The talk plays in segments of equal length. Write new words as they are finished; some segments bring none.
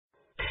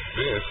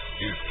This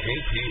is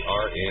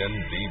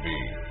KPRN-DB,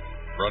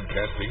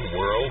 broadcasting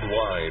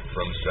worldwide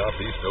from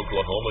southeast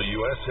Oklahoma,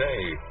 USA,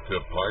 to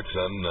parts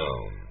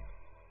unknown.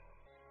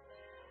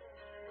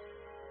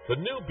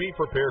 The new Be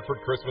Prepared for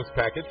Christmas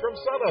package from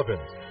Sun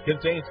Ovens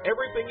contains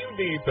everything you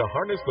need to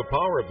harness the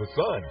power of the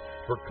sun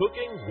for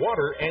cooking,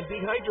 water, and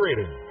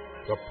dehydrating.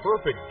 The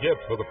perfect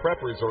gift for the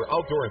preppers or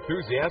outdoor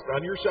enthusiast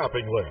on your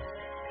shopping list.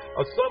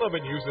 A Sun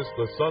Oven uses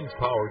the sun's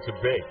power to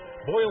bake,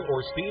 boil,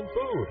 or steam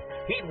food,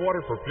 heat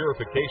water for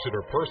purification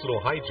or personal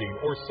hygiene,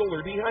 or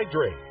solar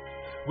dehydrate.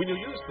 When you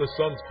use the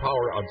sun's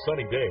power on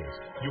sunny days,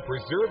 you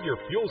preserve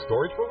your fuel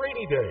storage for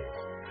rainy days.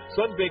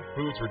 Sun-baked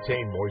foods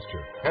retain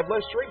moisture, have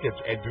less shrinkage,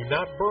 and do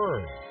not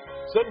burn.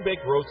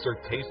 Sun-baked roasts are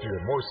tastier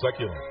and more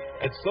succulent,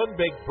 and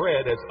sun-baked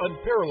bread has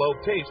unparalleled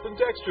taste and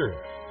texture.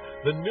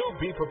 The new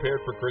Be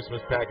Prepared for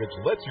Christmas package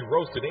lets you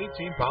roast an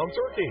 18-pound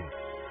turkey.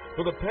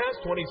 For the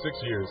past 26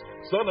 years,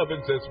 Sun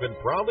Ovens has been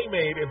proudly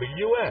made in the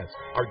U.S.,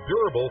 are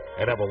durable,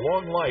 and have a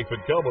long life and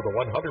come with a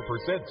 100%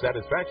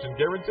 satisfaction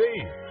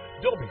guarantee.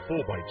 Don't be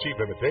fooled by cheap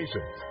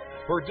imitations.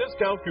 For a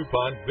discount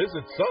coupon,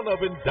 visit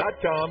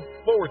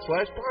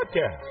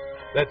sunoven.com/podcast.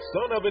 That's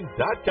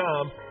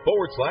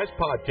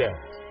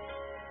sunoven.com/podcast.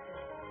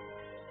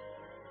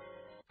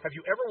 Have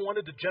you ever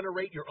wanted to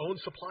generate your own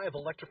supply of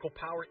electrical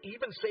power,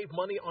 even save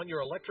money on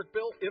your electric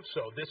bill? If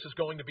so, this is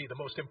going to be the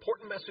most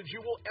important message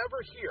you will ever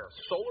hear.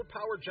 Solar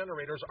power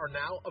generators are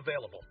now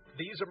available.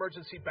 These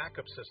emergency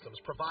backup systems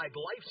provide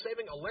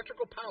life-saving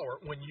electrical power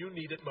when you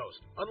need it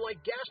most. Unlike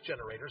gas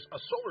generators, a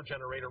solar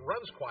generator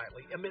runs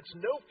quietly, emits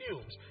no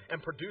fumes, and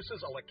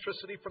produces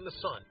electricity from the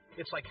sun.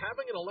 It's like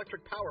having an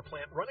electric power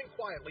plant running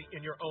quietly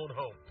in your own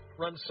home.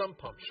 Run sump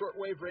pumps,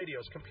 shortwave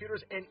radios,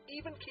 computers, and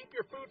even keep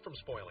your food from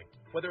spoiling.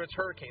 Whether it's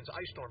hurricanes,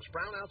 ice storms,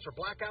 brownouts, or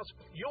blackouts,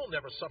 you'll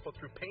never suffer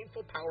through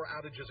painful power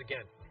outages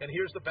again. And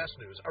here's the best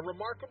news, a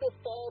remarkable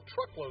fall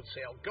truckload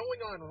sale going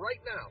on right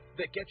now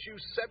that gets you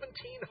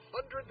 $1,700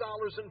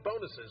 in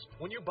bonuses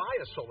when you buy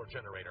a solar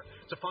generator.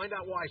 To find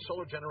out why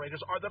solar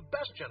generators are the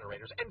best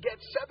generators and get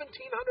 $1,700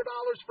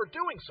 for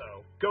doing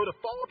so, go to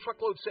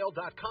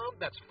falltruckloadsale.com.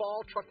 That's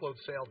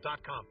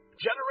falltruckloadsale.com.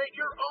 Generate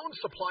your own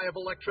supply of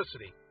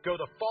electricity. Go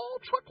to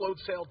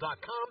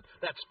falltruckloadsale.com.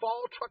 That's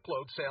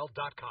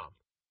falltruckloadsale.com.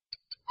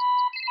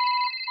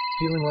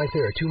 Feeling like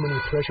there are too many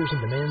pressures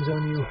and demands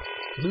on you?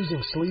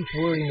 Losing sleep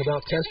worrying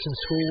about tests and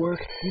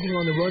schoolwork? Eating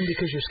on the run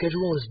because your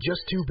schedule is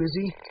just too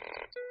busy?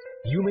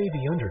 You may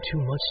be under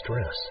too much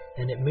stress,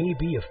 and it may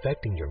be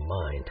affecting your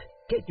mind.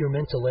 Get your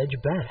mental edge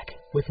back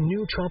with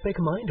Nootropic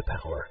Mind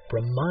Power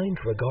from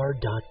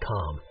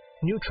MindRegard.com.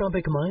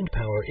 Nootropic Mind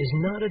Power is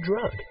not a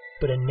drug,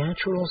 but a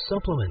natural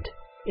supplement.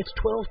 Its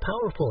 12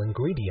 powerful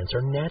ingredients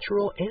are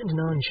natural and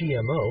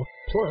non-GMO,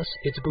 plus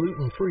it's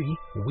gluten-free,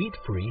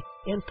 wheat-free,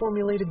 and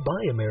formulated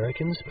by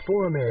Americans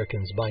for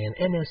Americans by an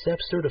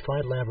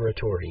NSF-certified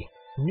laboratory.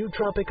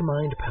 Nootropic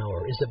Mind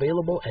Power is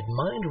available at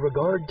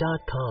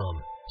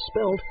MindRegard.com,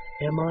 spelled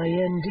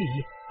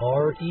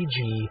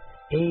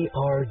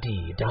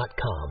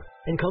MindRegard.com,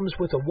 and comes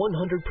with a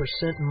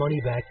 100%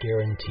 money-back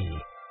guarantee.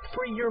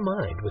 Free your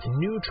mind with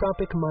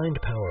Nootropic Mind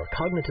Power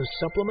Cognitive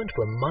Supplement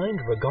from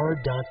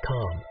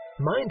MindRegard.com.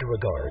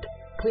 MindRegard.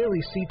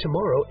 Clearly see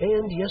tomorrow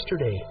and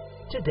yesterday.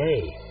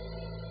 Today.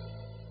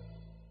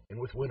 And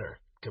with winter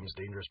comes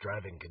dangerous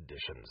driving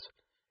conditions.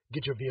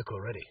 Get your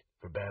vehicle ready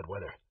for bad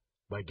weather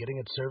by getting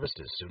it serviced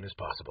as soon as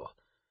possible.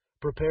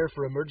 Prepare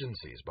for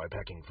emergencies by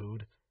packing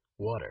food,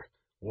 water,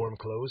 warm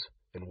clothes,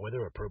 and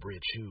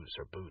weather-appropriate shoes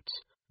or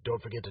boots.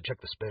 Don't forget to check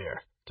the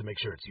spare to make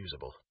sure it's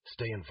usable.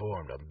 Stay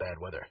informed on bad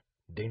weather,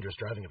 dangerous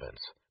driving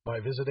events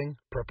by visiting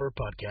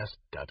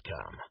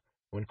prepperpodcast.com.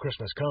 When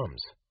Christmas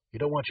comes, you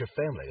don't want your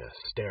family to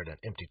stare at an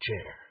empty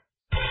chair.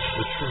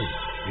 The truth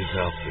is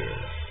out there.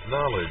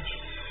 Knowledge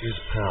is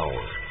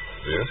power.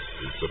 This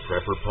is the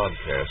Prepper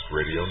Podcast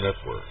Radio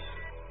Network.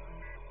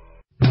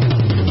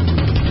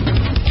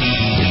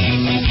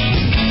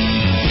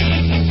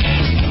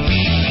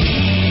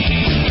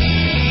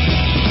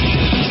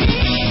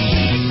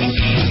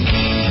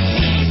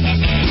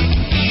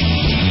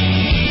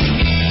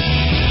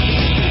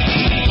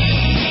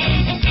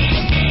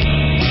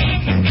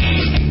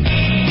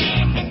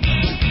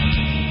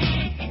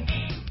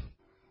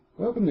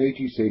 Welcome to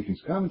HE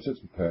Safety's Common Sense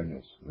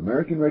Preparedness, an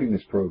American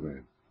Readiness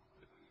Program.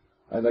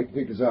 I'd like to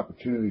take this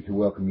opportunity to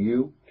welcome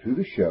you to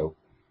the show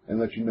and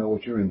let you know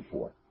what you're in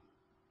for.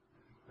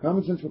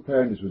 Common Sense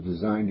Preparedness was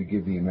designed to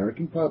give the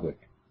American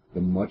public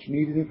the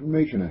much-needed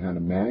information on how to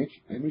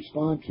manage and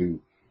respond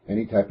to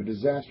any type of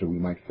disaster we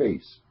might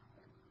face,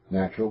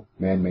 natural,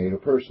 man-made, or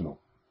personal.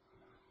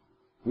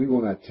 We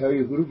will not tell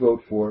you who to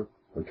vote for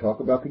or talk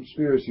about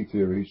conspiracy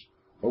theories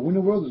or when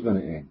the world is going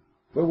to end,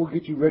 but we'll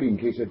get you ready in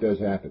case that does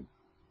happen.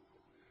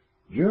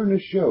 During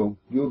this show,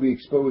 you will be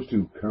exposed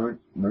to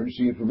current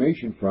emergency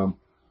information from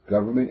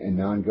government and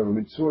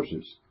non-government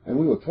sources, and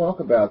we will talk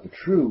about the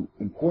true,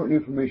 important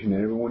information that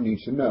everyone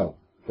needs to know.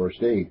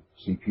 First aid,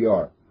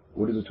 CPR,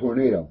 what is a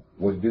tornado,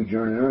 what to do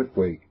during an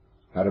earthquake,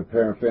 how to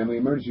prepare a family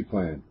emergency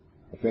plan,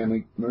 a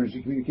family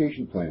emergency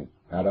communication plan,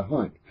 how to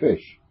hunt,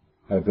 fish,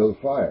 how to build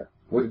a fire,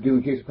 what to do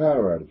in case of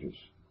power outages.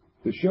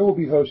 The show will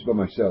be hosted by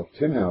myself,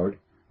 Tim Howard,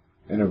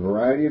 and a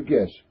variety of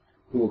guests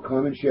who will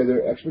come and share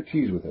their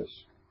expertise with us.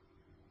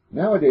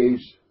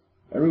 Nowadays,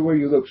 everywhere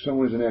you look,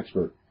 someone is an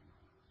expert.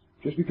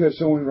 Just because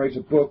someone writes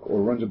a book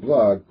or runs a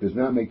blog does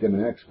not make them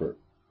an expert.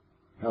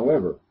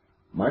 However,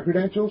 my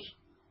credentials?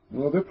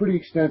 Well, they're pretty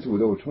extensive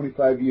with over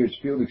 25 years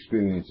field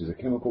experience as a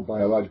chemical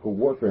biological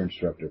warfare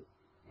instructor,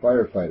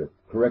 firefighter,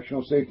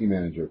 correctional safety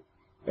manager,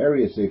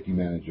 area safety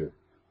manager,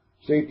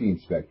 safety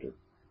inspector.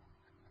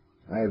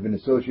 I have been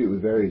associated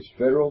with various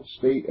federal,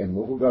 state, and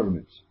local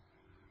governments.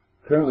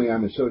 Currently,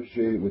 I'm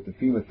associated with the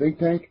FEMA think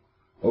tank,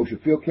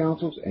 OSHA field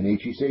councils, and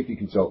HE safety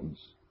consultants.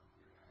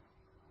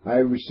 I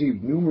have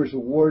received numerous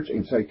awards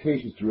and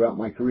citations throughout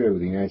my career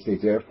with the United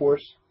States Air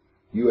Force,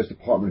 U.S.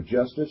 Department of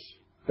Justice,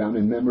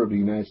 founding member of the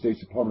United States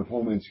Department of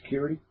Homeland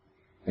Security,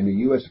 and the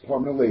U.S.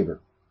 Department of Labor.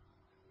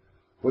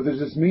 What does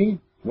this mean?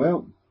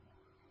 Well,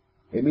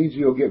 it means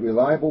you'll get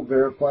reliable,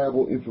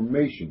 verifiable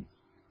information,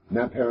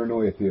 not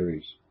paranoia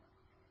theories.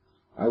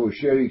 I will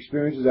share the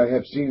experiences I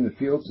have seen in the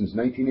field since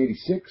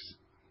 1986,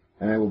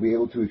 and I will be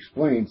able to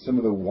explain some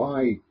of the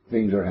why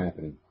things are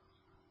happening.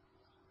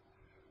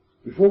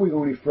 Before we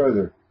go any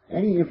further,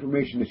 any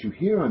information that you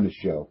hear on the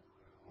show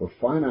or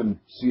find on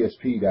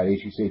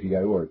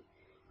csp.hesafety.org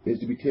is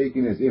to be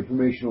taken as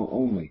informational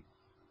only.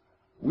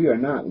 We are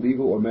not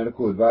legal or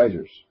medical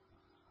advisors.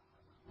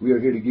 We are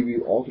here to give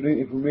you alternate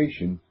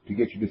information to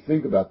get you to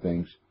think about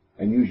things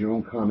and use your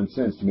own common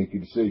sense to make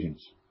your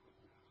decisions.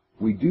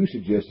 We do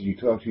suggest that you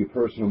talk to your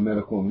personal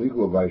medical and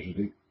legal advisors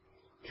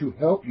to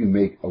help you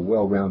make a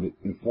well-rounded,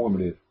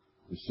 informative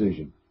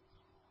decision.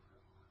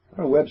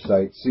 Our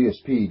website,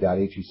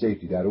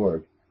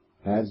 csp.hesafety.org,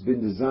 has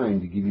been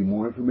designed to give you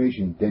more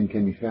information than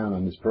can be found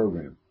on this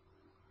program.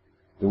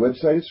 The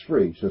website is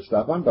free, so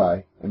stop on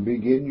by and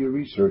begin your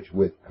research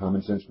with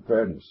Common Sense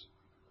Preparedness.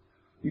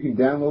 You can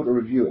download or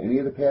review any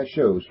of the past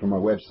shows from our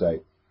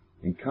website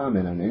and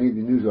comment on any of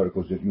the news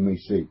articles that you may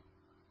see.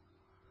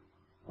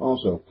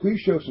 Also, please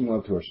show some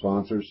love to our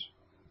sponsors.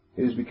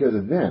 It is because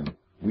of them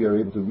we are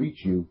able to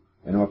reach you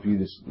and offer you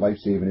this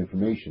life-saving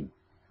information.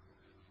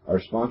 Our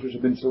sponsors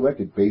have been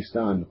selected based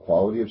on the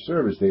quality of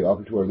service they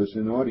offer to our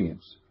listening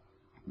audience.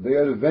 They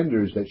are the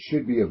vendors that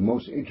should be of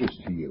most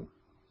interest to you.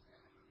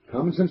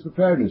 Common Sense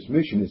Preparedness'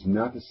 mission is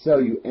not to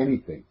sell you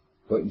anything,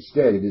 but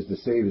instead it is to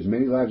save as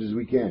many lives as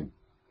we can.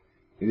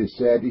 It is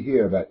sad to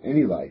hear about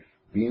any life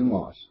being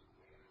lost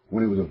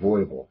when it was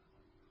avoidable.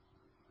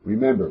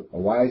 Remember, a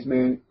wise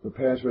man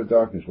prepares for the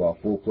darkness while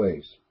a fool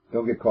plays.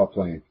 Don't get caught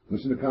playing.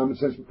 Listen to Common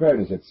Sense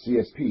Preparedness at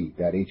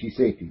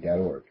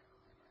csp.hesafety.org.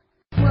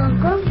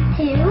 Welcome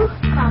to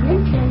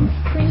Common Sense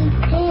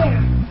Prepare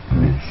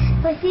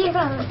with your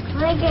host,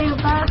 regular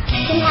Bob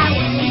and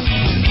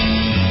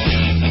Howard.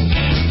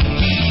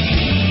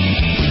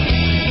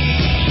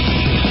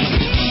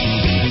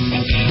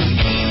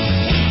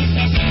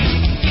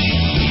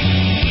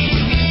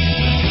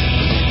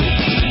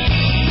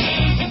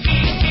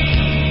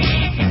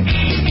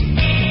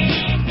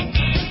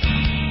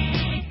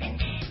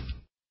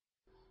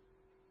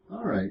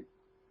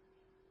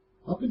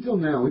 Up until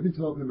now, we've been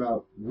talking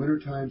about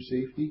wintertime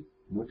safety,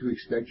 what to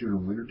expect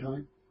during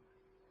wintertime.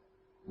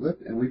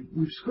 And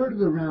we've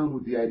skirted around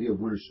with the idea of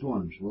winter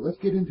storms. Well, let's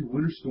get into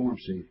winter storm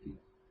safety.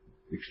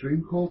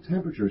 Extreme cold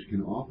temperatures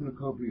can often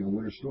accompany a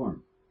winter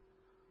storm,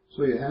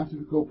 so you have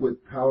to cope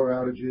with power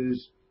outages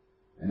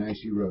and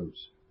icy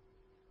roads.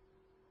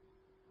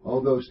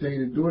 Although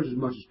staying indoors as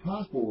much as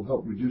possible will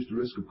help reduce the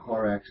risk of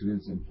car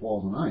accidents and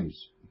falls on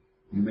ice,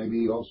 you may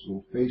be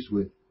also faced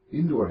with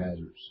indoor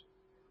hazards.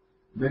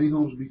 Many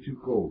homes will be too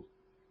cold,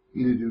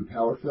 either due to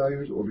power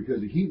failures or because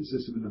the heating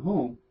system in the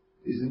home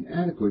is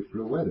inadequate for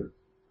the weather.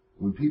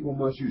 When people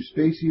must use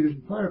space heaters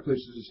and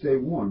fireplaces to stay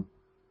warm,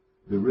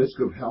 the risk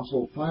of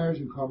household fires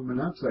and carbon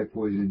monoxide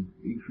poisoning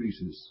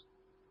increases.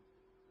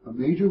 A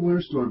major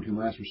winter storm can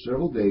last for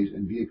several days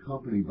and be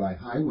accompanied by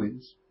high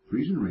winds,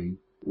 freezing rain,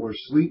 or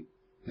sleet,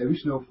 heavy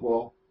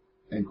snowfall,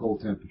 and cold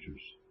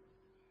temperatures.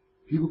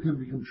 People can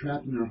become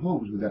trapped in their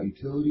homes without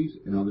utilities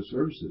and other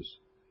services.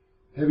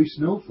 Heavy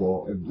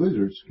snowfall and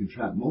blizzards can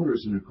trap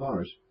motorists in their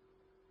cars,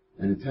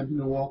 and attempting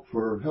to walk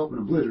for help in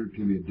a blizzard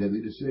can be a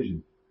deadly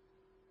decision.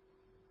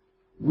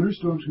 Winter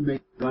storms can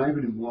make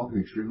driving and walking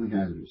extremely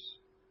hazardous.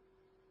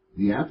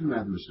 The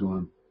aftermath of a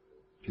storm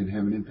can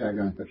have an impact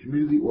on a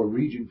community or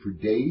region for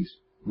days,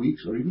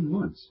 weeks, or even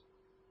months.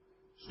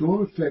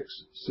 Storm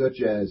effects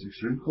such as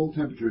extreme cold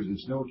temperatures and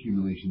snow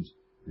accumulations,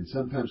 and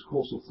sometimes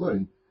coastal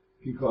flooding,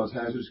 can cause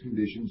hazardous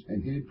conditions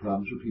and hidden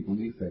problems for people in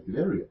the affected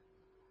area.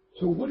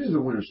 So what is a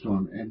winter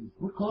storm and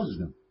what causes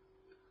them?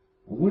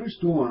 A winter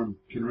storm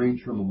can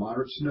range from a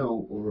moderate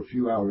snow over a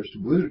few hours to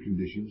blizzard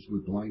conditions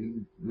with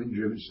blinding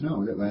wind-driven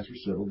snow that lasts for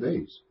several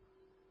days.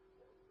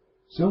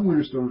 Some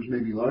winter storms may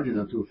be large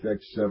enough to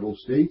affect several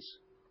states,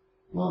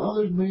 while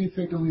others may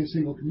affect only a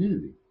single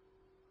community.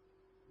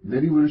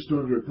 Many winter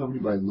storms are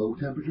accompanied by low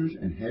temperatures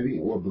and heavy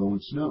or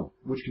blowing snow,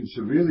 which can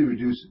severely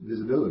reduce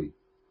visibility.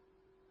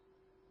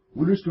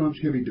 Winter storms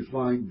can be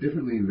defined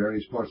differently in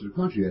various parts of the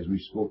country, as we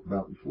spoke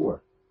about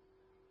before.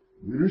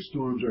 Winter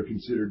storms are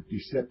considered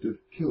deceptive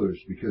killers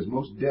because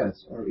most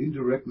deaths are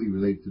indirectly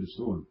related to the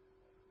storm.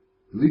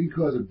 The leading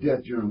cause of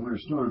death during winter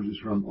storms is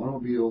from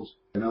automobiles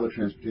and other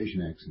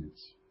transportation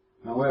accidents.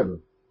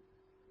 However,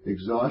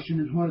 exhaustion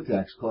and heart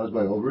attacks caused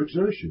by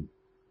overexertion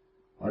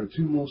are the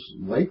two most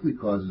likely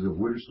causes of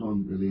winter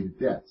storm-related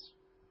deaths.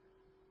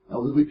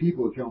 Elderly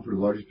people account for the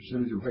largest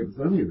percentage of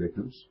hypothermia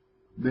victims.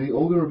 Many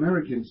older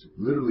Americans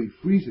literally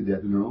freeze to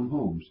death in their own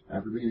homes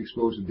after being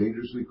exposed to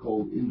dangerously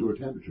cold indoor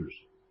temperatures.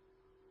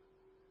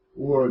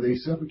 Or they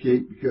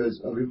suffocate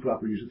because of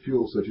improper use of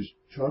fuels such as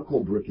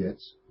charcoal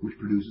briquettes, which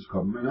produces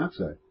carbon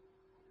monoxide.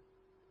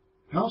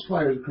 House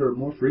fires occur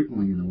more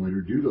frequently in the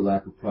winter due to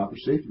lack of proper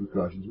safety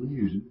precautions when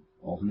using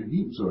alternate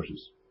heating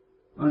sources.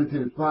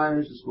 Unintended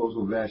fires,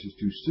 disposal of ashes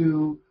too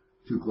soon,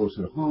 too close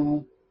to the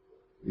home,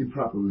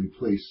 improperly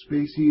placed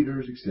space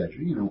heaters, etc.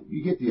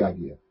 You get the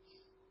idea.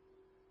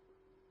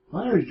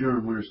 Fires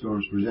during winter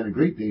storms present a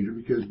great danger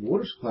because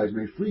water supplies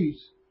may freeze,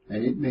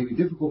 and it may be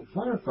difficult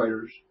for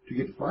firefighters to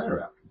get the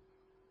fire out.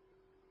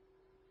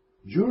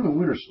 During a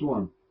winter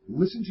storm,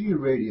 listen to your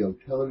radio,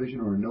 television,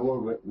 or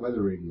NOAA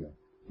weather radio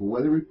for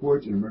weather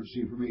reports and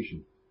emergency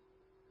information.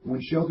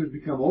 When shelters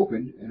become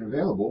open and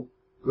available,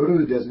 go to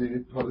the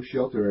designated public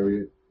shelter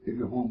area if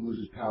your home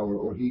loses power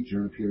or heat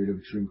during a period of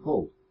extreme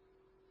cold.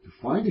 To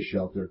find a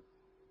shelter,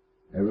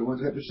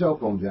 everyone's got their cell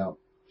phones out.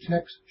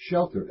 Text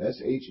SHELTER,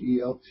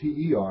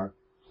 SHELTER,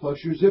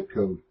 plus your zip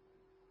code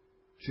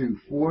to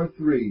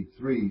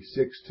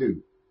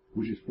 43362,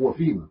 which is for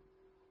FEMA,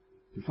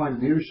 to find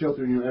the nearest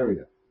shelter in your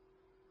area.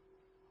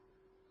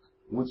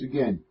 Once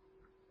again,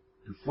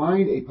 to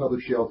find a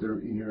public shelter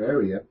in your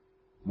area,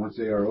 once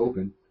they are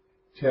open,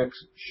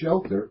 text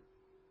SHELTER,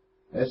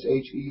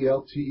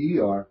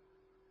 SHELTER,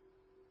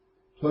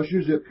 plus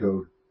your zip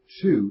code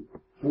to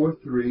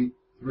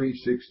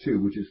 43362,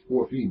 which is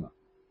for FEMA.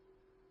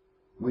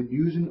 When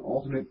using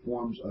alternate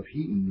forms of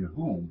heating in your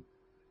home,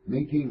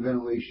 maintain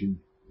ventilation,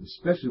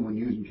 especially when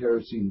using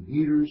kerosene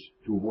heaters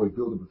to avoid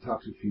buildup of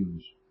toxic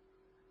fumes.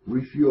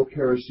 Refuel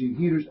kerosene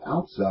heaters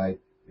outside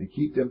and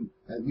keep them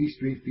at least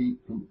 3 feet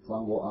from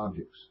flammable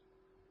objects.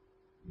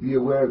 Be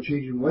aware of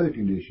changing weather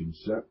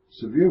conditions.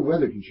 Severe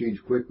weather can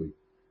change quickly.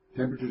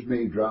 Temperatures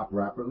may drop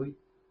rapidly,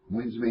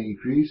 winds may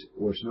increase,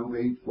 or snow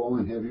may fall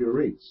in heavier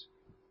rates.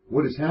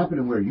 What is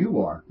happening where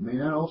you are may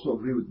not also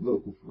agree with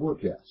local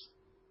forecasts.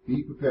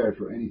 Be prepared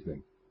for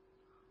anything.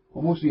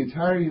 Almost the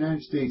entire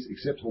United States,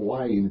 except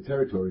Hawaii and the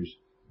territories,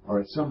 are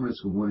at some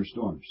risk of winter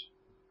storms.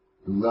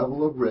 The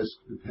level of risk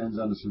depends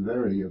on the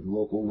severity of the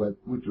local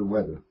winter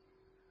weather.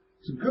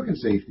 Some cooking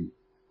safety.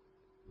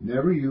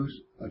 Never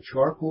use a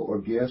charcoal or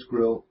gas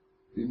grill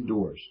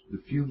indoors.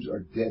 The fumes are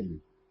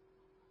deadly.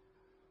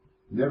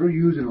 Never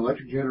use an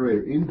electric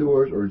generator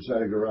indoors or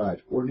inside a garage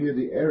or near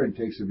the air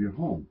intakes of your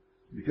home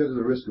because of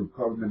the risk of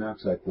carbon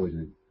monoxide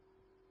poisoning.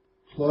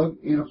 Plug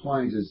in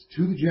appliances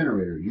to the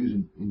generator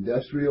using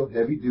industrial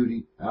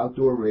heavy-duty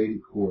outdoor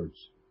rated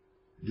cords.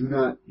 Do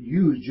not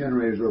use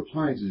generators or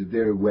appliances if they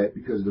are wet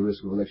because of the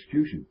risk of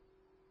electrocution.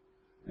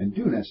 And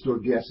do not store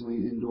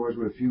gasoline indoors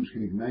where the fumes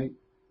can ignite.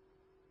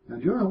 Now,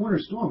 during a winter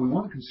storm, we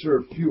want to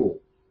conserve fuel.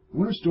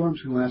 Winter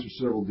storms can last for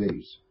several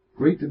days.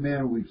 Great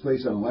demand will be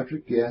placed on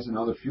electric, gas, and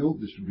other fuel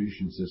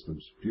distribution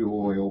systems, fuel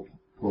oil,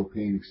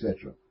 propane,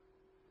 etc.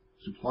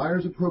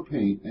 Suppliers of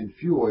propane and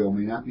fuel oil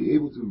may not be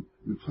able to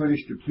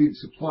replenish depleted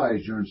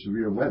supplies during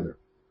severe weather.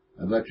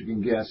 Electric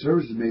and gas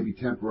services may be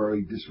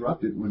temporarily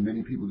disrupted when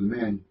many people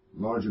demand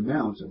large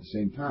amounts at the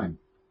same time.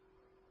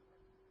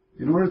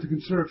 In order to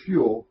conserve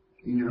fuel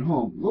in your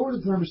home, lower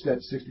the thermostat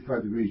to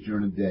 65 degrees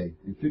during the day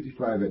and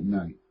 55 at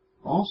night.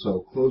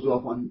 Also, close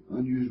off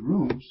unused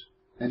rooms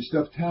and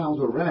stuff towels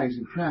or rags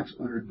in cracks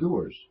under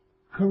doors.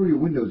 Cover your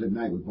windows at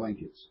night with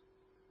blankets.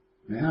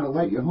 Now, how to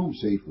light your home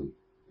safely.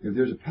 If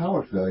there's a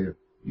power failure,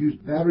 use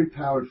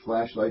battery-powered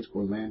flashlights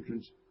or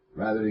lanterns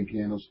rather than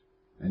candles,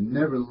 and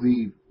never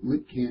leave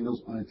lit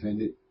candles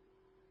unattended.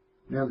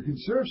 Now, to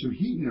conserve some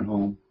heat in your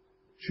home,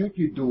 check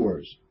your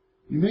doors.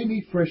 You may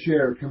need fresh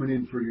air coming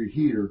in for your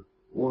heater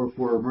or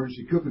for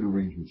emergency cooking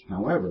arrangements.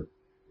 However,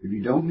 if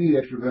you don't need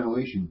extra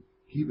ventilation,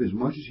 keep as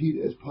much heat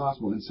as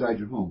possible inside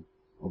your home.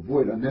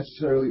 Avoid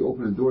unnecessarily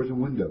opening doors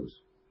and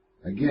windows.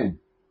 Again,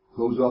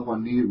 close off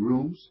unneeded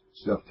rooms,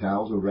 stuff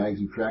towels or rags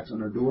and cracks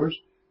under doors,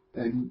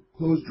 and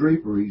close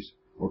draperies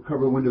or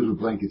cover windows with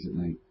blankets at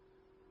night.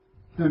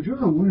 Now,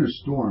 during a winter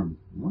storm,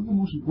 one of the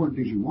most important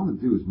things you want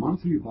to do is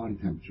monitor your body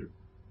temperature,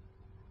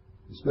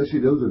 especially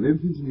those of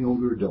infants and the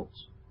older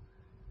adults.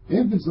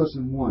 Infants less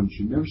than 1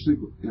 should never sleep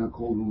in a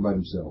cold room by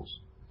themselves.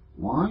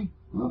 Why?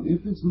 Well,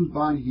 infants lose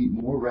body heat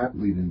more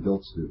rapidly than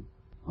adults do.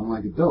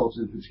 Unlike adults,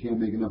 infants can't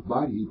make enough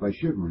body heat by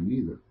shivering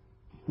either.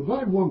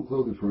 Provide warm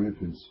clothing for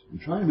infants and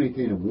try to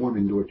maintain a warm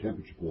indoor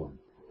temperature for them.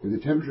 If the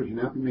temperature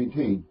cannot be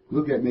maintained,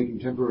 look at making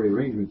temporary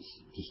arrangements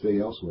to stay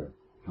elsewhere.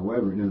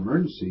 However, in an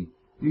emergency,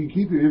 you can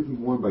keep your infant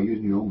warm by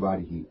using your own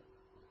body heat.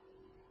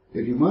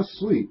 If you must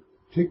sleep,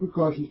 take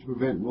precautions to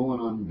prevent rolling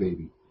on the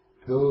baby.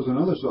 Pillows and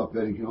other soft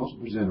bedding can also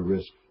present a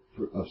risk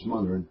of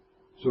smothering,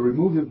 so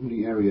remove them from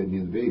the area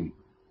near the baby.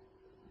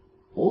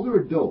 Older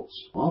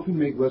adults often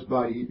make less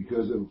body heat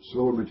because of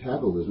slower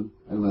metabolism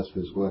and less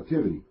physical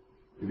activity.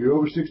 If you're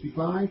over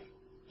 65,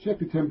 check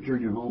the temperature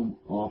in your home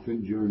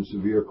often during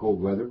severe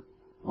cold weather.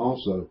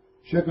 Also,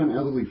 check on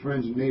elderly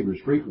friends and neighbors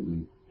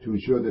frequently to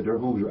ensure that their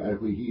homes are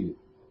adequately heated.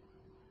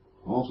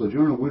 Also,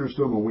 during a winter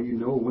storm or when you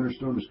know a winter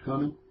storm is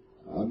coming,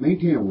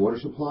 maintain a water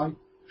supply.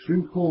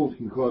 Extreme cold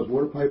can cause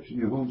water pipes in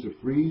your homes to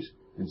freeze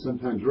and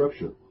sometimes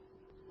rupture.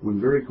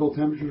 When very cold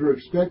temperatures are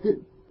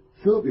expected,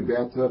 fill up your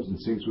bathtubs and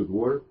sinks with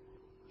water,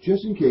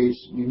 just in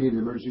case you need an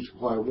emergency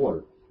supply of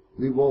water.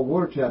 Leave all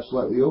water taps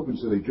slightly open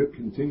so they drip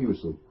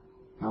continuously.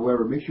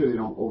 However, make sure they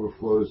don't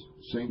overflow the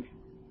sink.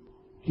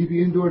 Keep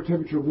the indoor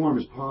temperature warm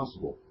as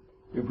possible.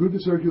 Improve the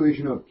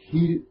circulation of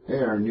heated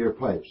air near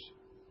pipes.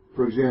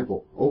 For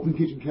example, open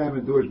kitchen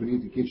cabinet doors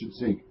beneath the kitchen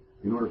sink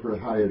in order for the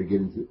hot air to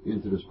get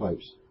into those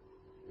pipes.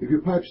 If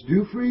your pipes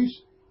do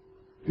freeze,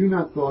 do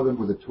not thaw them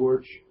with a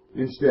torch.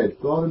 Instead,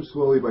 thaw them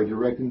slowly by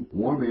directing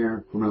warm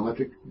air from an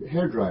electric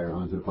hairdryer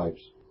onto the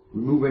pipes.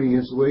 Remove any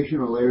insulation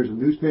or layers of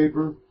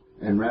newspaper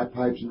and wrap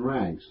pipes in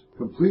rags.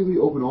 Completely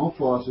open all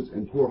faucets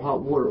and pour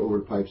hot water over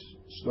the pipes,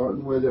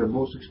 starting where they're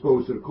most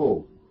exposed to the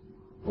cold,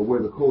 or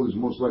where the cold is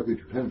most likely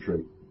to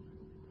penetrate.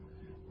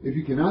 If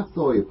you cannot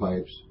thaw your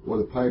pipes, or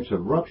the pipes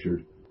have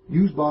ruptured,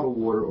 use bottled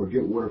water or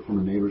get water from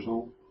a neighbor's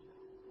home.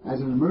 As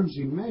an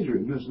emergency measure,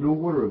 if there's no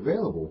water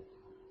available,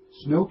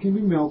 snow can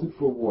be melted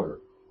for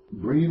water.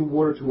 Bringing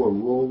water to a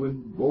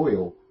rolling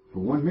boil for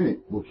 1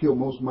 minute will kill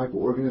most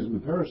microorganisms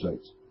and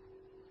parasites.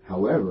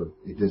 However,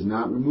 it does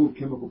not remove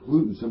chemical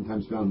pollutants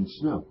sometimes found in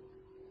snow.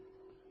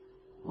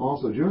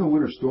 Also, during a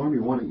winter storm,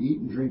 you want to eat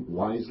and drink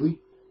wisely.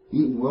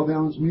 Eating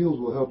well-balanced meals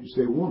will help you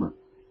stay warmer.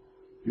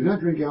 Do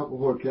not drink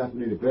alcohol or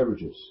caffeinated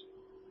beverages.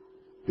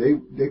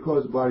 They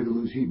cause the body to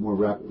lose heat more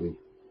rapidly.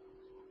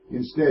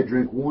 Instead,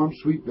 drink warm,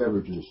 sweet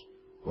beverages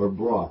or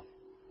broth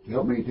to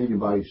help maintain your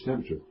body's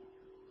temperature.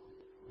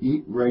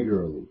 Eat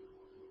regularly.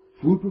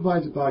 Food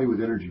provides the body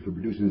with energy for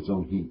producing its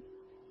own heat.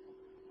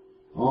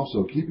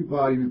 Also, keep your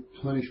body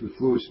replenished with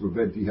fluids to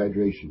prevent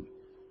dehydration.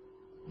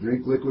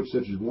 Drink liquids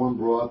such as warm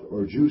broth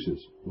or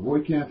juices.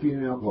 Avoid caffeine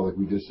and alcohol, like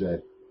we just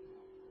said.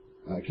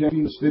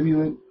 Caffeine is a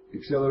stimulant,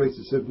 accelerates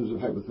the symptoms of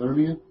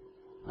hypothermia.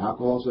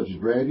 Alcohol, such as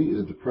brandy, is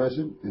a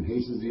depressant and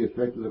hastens the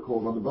effect of the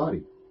cold on the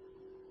body.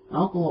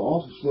 Alcohol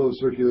also slows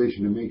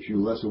circulation and makes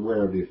you less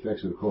aware of the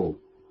effects of the cold.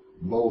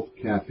 Both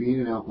caffeine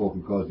and alcohol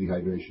can cause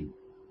dehydration.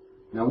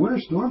 Now, winter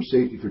storm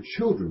safety for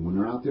children when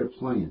they're out there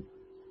playing.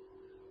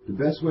 The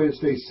best way to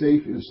stay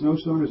safe in a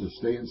snowstorm is to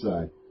stay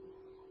inside.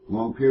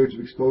 Long periods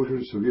of exposure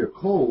to severe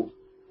cold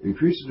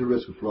increases the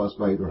risk of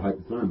frostbite or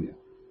hypothermia.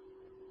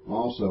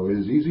 Also, it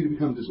is easy to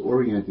become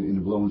disoriented in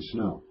the blowing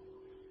snow.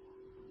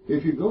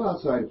 If you go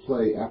outside to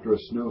play after a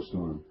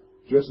snowstorm,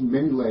 dress in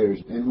many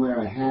layers and wear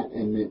a hat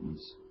and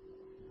mittens.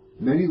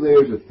 Many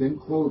layers of thin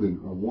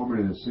clothing are warmer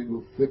than a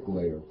single thick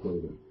layer of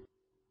clothing.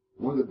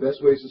 One of the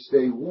best ways to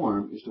stay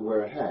warm is to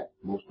wear a hat.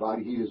 Most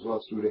body heat is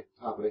lost through the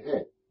top of the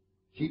head.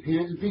 Keep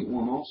hands and feet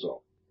warm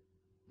also.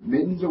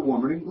 Mittens are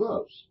warmer than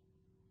gloves.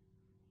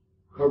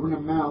 Covering the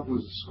mouth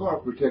with a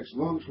scarf protects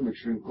lungs from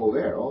extreme cold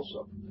air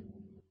also.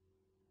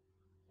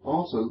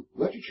 Also,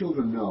 let your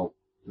children know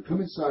to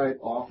come inside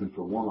often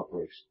for warm-up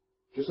breaks.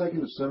 Just like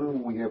in the summer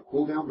when we have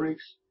cool-down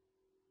breaks,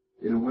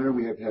 in the winter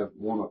we have to have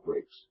warm-up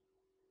breaks.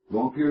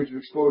 Long periods of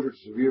exposure to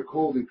severe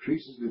cold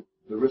increases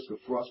the risk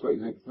of frostbite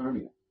and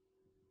hypothermia.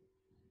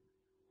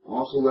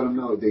 Also let them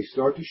know if they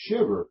start to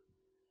shiver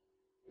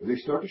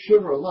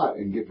a lot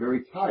and get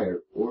very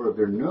tired, or if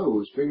their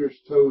nose, fingers,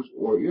 toes,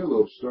 or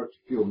earlobes start to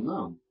feel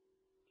numb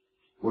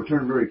or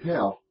turn very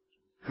pale,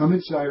 come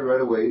inside right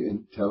away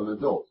and tell an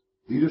adult.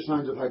 These are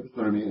signs of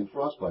hypothermia and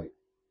frostbite.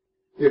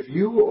 If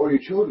you or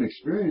your children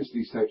experience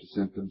these types of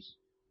symptoms,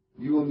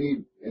 you will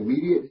need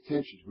immediate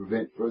attention to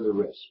prevent further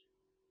risk.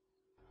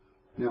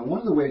 Now, one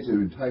of the ways to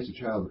entice a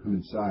child to come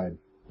inside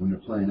when they're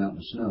playing out in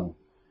the snow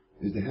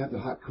is to have the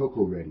hot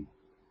cocoa ready.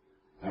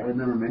 I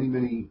remember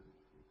many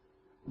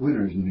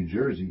winters in New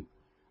Jersey,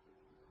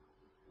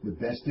 the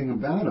best thing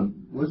about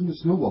them wasn't the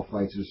snowball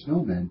fights or the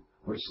snowmen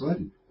or the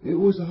sledding. It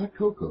was the hot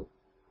cocoa.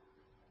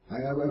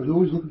 I was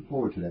always looking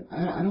forward to that.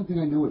 I don't think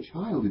I know a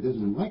child who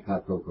doesn't like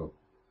hot cocoa.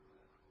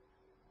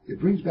 It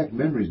brings back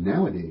memories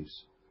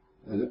nowadays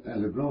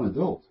as a grown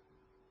adult.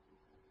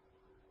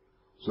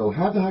 So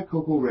have the hot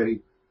cocoa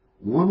ready,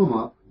 warm them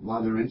up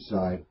while they're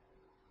inside,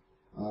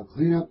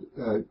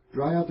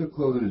 dry out their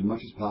clothing as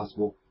much as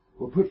possible,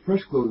 or put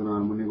fresh clothing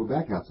on when they go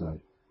back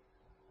outside.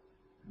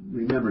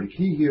 Remember, the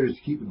key here is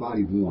to keep the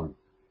body warm,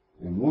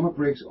 and warm-up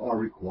breaks are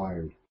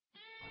required.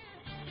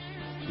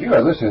 You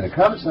are listening to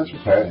Common Sense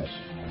Preparedness,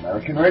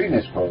 American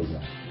Readiness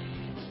Program.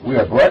 We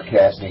are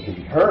broadcasting and can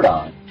be heard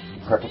on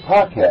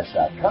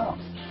PrepperPodcast.com,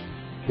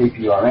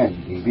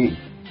 KPRN-DB,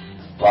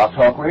 Blog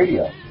Talk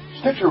Radio,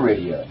 Stitcher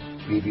Radio,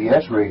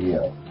 BBS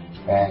Radio,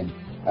 and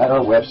at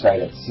our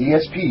website at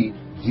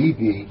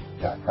CSPDB.com.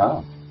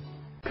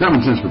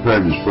 Common Sense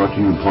Preparedness brought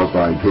to you in part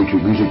by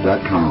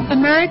PatriotMusic.com.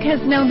 America has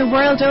known the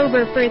world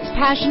over for its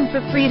passion for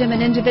freedom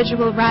and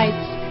individual rights.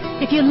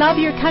 If you love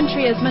your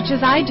country as much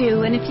as I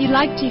do, and if you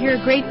like to hear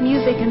great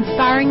music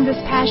inspiring this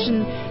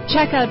passion,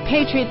 check out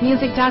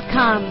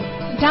patriotmusic.com.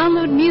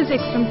 Download music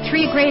from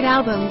 3 great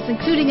albums,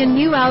 including a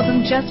new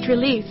album just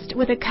released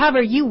with a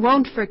cover you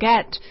won't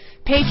forget.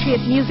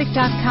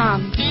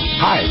 patriotmusic.com.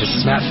 Hi, this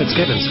is Matt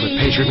Fitzgibbons with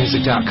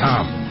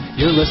patriotmusic.com.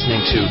 You're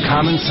listening to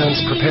Common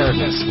Sense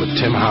Preparedness with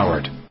Tim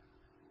Howard.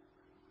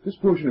 This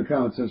portion of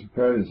Common Sense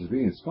Preparedness is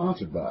being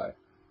sponsored by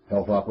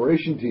Health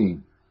Operation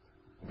Team,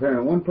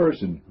 preparing one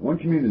person, one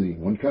community,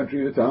 one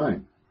country at a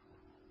time,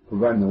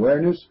 providing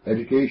awareness,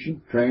 education,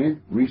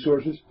 training,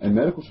 resources, and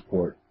medical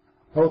support,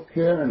 health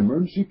care, and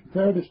emergency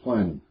preparedness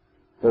planning,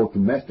 both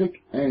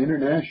domestic and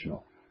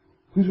international.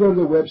 Please go to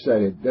their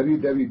website at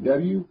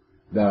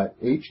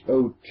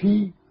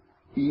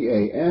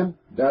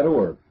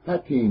www.hoteam.org,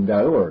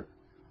 HotTeam.org,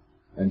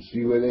 and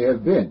see where they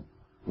have been,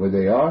 where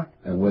they are,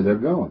 and where they're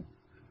going.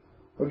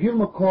 Or give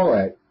them a call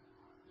at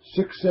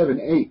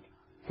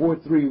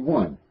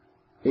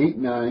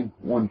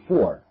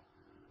 678-431-8914.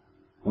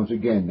 Once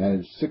again, that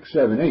is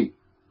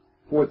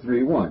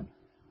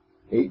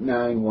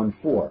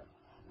 678-431-8914.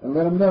 And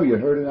let them know you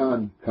heard it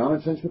on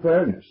Common Sense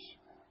Preparedness.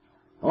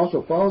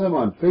 Also, follow them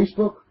on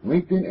Facebook,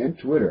 LinkedIn, and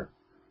Twitter.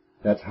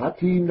 That's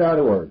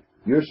HotTeam.org,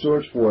 your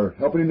source for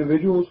helping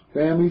individuals,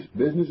 families,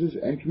 businesses,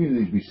 and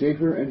communities be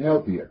safer and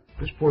healthier.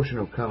 This portion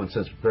of Common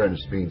Sense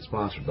Preparedness is being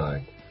sponsored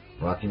by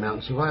Rocky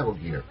Mountain Survival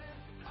Gear,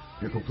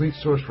 your complete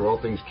source for all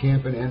things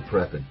camping and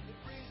prepping.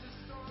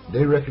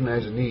 They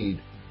recognize the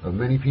need of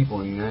many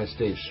people in the United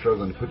States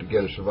struggling to put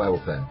together survival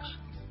packs,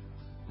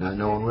 not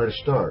knowing where to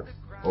start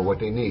or what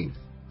they need.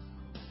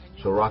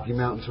 So Rocky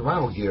Mountain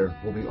Survival Gear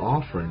will be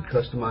offering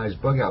customized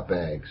bug-out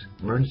bags,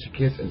 emergency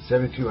kits, and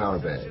 72-hour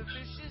bags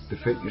to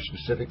fit your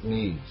specific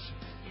needs.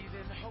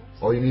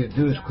 All you need to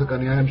do is click on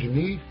the items you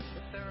need,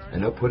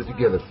 and they'll put it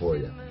together for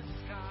you.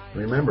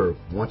 Remember,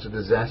 once a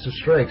disaster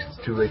strikes, it's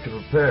too late to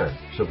prepare.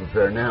 So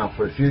prepare now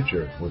for the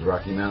future with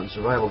Rocky Mountain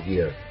Survival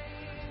Gear.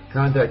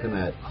 Contact them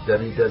at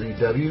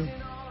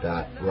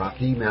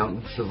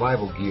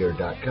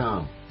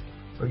www.rockymountainsurvivalgear.com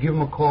or give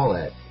them a call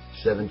at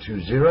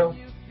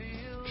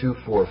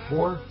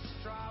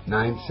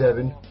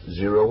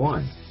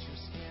 720-244-9701.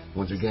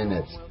 Once again,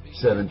 that's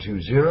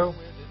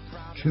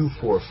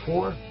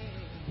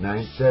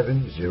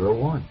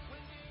 720-244-9701.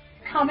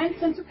 Common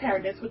Sense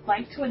Preparedness would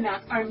like to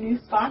announce our new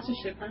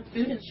sponsorship from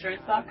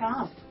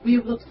foodinsurance.com. We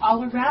have looked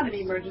all around at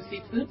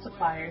emergency food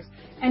suppliers,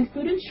 and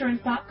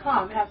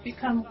foodinsurance.com has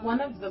become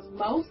one of the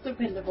most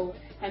dependable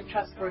and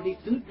trustworthy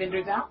food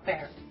vendors out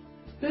there.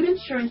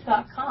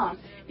 Foodinsurance.com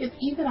is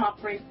even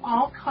offering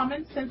all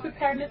Common Sense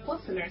Preparedness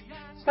listeners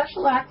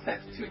special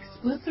access to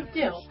exclusive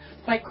deals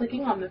by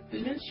clicking on the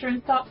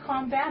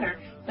foodinsurance.com banner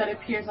that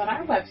appears on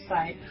our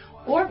website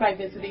or by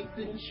visiting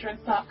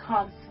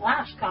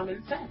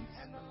foodinsurance.com/commonsense.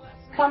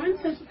 Common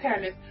Sense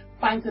Preparedness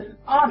finds it an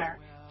honor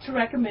to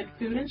recommend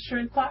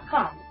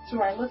foodinsurance.com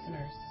to our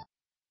listeners.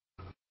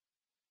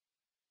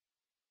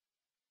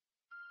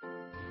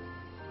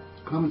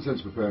 Common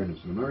Sense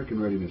Preparedness, an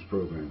American Readiness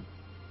Program,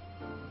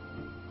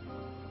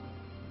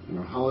 and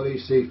our holiday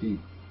safety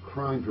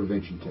crime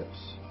prevention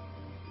tips.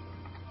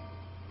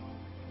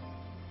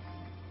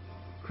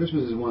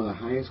 Christmas is one of the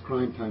highest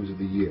crime times of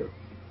the year.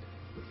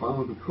 The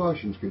following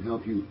precautions can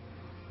help you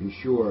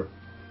ensure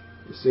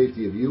the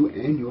safety of you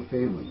and your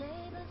family.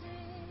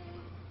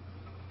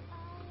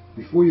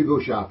 Before you go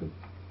shopping,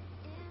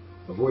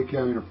 avoid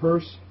carrying a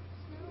purse.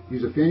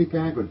 Use a fanny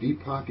pack or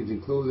deep pockets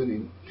in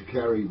clothing to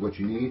carry what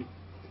you need.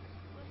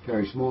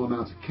 Carry small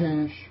amounts of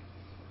cash.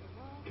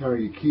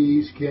 Carry your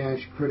keys,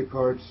 cash, credit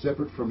cards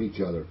separate from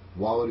each other.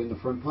 Wallet in the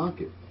front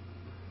pocket.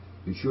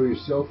 Ensure your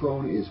cell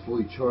phone is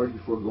fully charged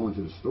before going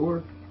to the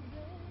store.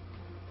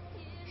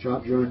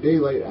 Shop during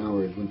daylight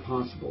hours when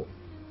possible.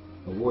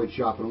 Avoid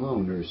shopping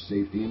alone. There is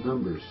safety in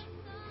numbers.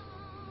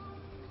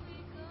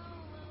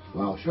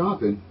 While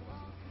shopping,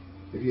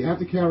 if you have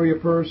to carry a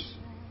purse,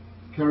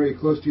 carry it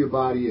close to your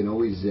body and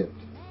always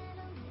zipped.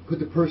 Put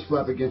the purse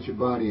flap against your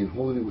body and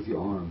hold it with your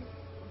arm.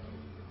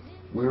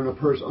 Wearing a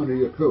purse under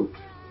your coat.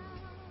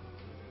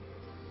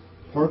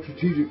 Park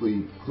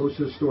strategically close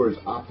to the store is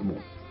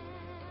optimal.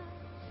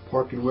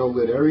 Park in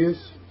well-lit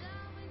areas.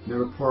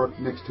 Never park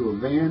next to a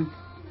van.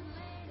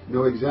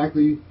 Know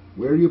exactly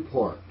where you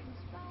park.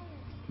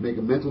 Make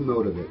a mental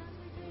note of it.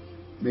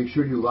 Make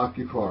sure you lock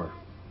your car.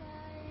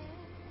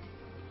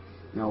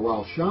 Now,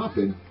 while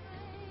shopping,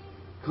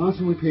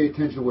 constantly pay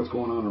attention to what's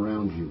going on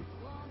around you.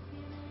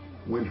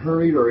 When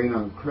hurried or in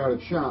a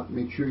crowded shop,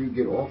 make sure you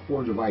get all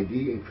forms of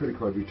ID and credit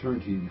cards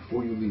returned to you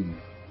before you leave.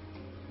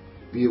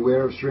 Be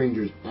aware of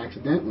strangers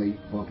accidentally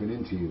bumping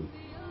into you.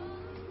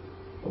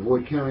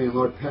 Avoid carrying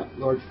large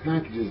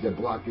packages that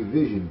block your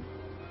vision.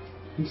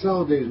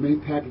 Consolidate as many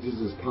packages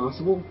as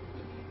possible.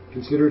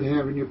 Consider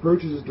having your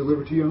purchases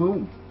delivered to your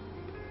home.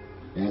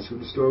 Ask if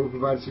the store will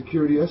provide a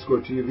security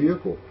escort to your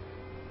vehicle.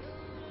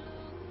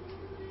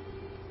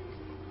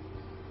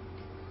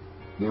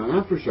 Now,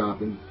 after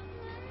shopping,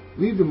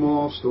 leave the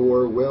mall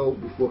store well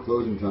before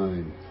closing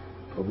time.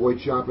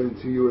 Avoid shopping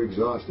until you are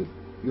exhausted.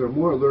 You are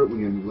more alert when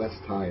you are less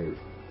tired.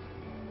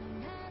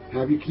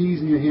 Have your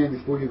keys in your hand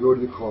before you go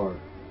to the car.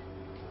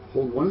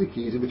 Hold one of the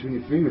keys in between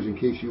your fingers in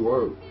case you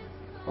are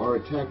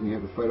attacked and you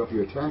have to fight off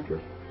your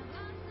attacker.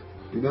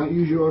 Do not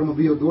use your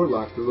automobile door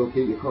locks to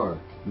locate your car.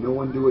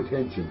 No undue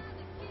attention.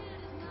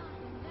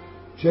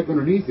 Check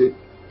underneath it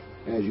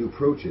as you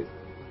approach it.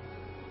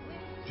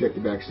 Check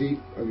the back seat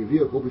of your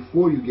vehicle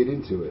before you get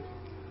into it.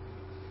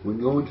 When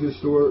going to the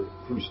store,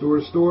 from store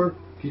to store,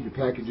 keep your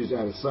packages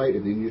out of sight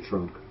and in your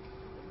trunk.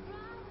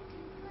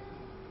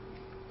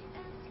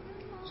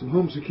 Some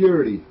home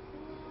security.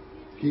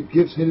 Keep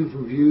gifts hidden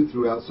from view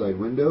through outside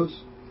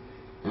windows.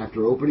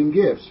 After opening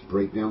gifts,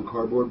 break down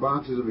cardboard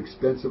boxes of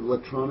expensive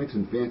electronics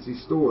in fancy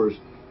stores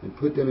and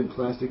put them in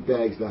plastic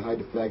bags to hide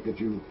the fact that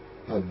you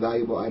have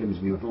valuable items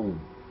in your home.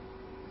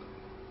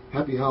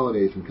 Happy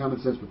holidays from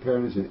Common Sense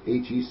Preparedness and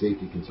HE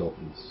Safety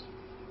Consultants.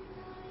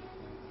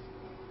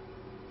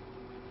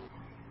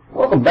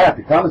 Welcome back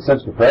to Common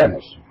Sense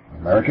Preparedness,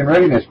 American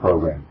Readiness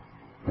Program.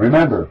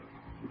 Remember,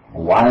 a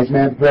wise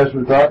man prepares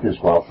for the darkness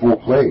while a fool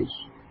plays.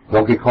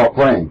 Don't get caught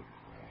playing.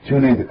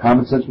 Tune in to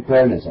Common Sense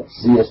Preparedness at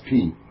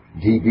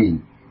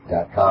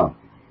CSPDB.com.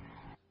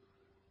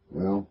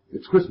 Well,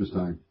 it's Christmas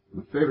time,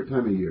 my favorite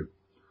time of year.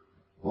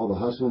 All the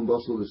hustle and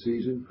bustle of the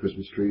season,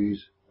 Christmas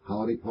trees,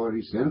 holiday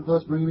parties, Santa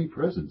Claus bringing me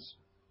presents.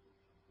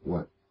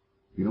 What?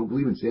 You don't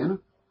believe in Santa?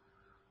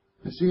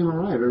 I see him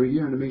arrive every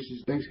year in the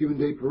Macy's Thanksgiving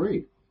Day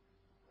Parade.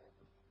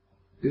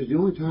 It's the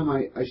only time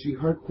I see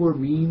hardcore,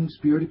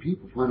 mean-spirited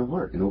people find a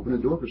heart and open a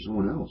door for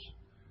someone else,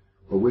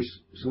 or wish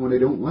someone they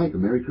don't like a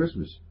Merry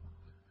Christmas.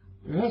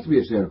 There has to be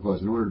a Santa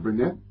Claus in order to bring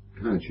that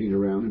kind of change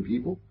around in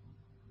people.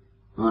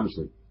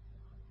 Honestly,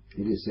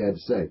 it is sad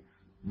to say,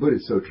 but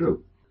it's so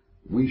true.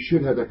 We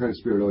should have that kind of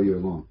spirit all year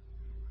long.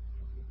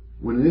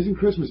 When it isn't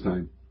Christmas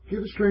time,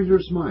 give a stranger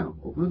a smile,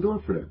 open a door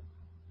for them,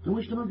 and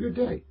wish them a good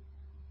day.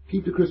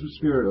 Keep the Christmas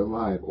spirit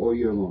alive all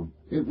year long.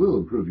 It will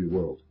improve your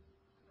world.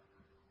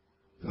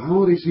 The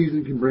holiday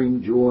season can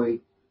bring joy,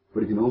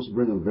 but it can also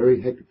bring a very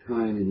hectic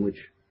time in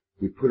which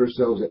we put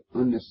ourselves at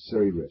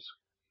unnecessary risk.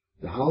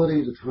 The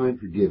holiday is a time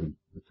for giving,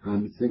 a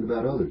time to think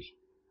about others.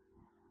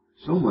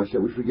 So much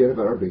that we forget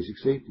about our basic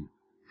safety.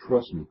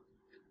 Trust me,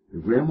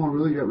 if Grandma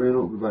really got ran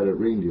over by the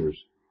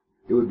reindeers,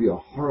 it would be a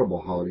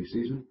horrible holiday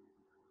season.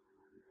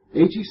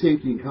 HE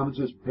Safety and Common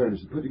Sense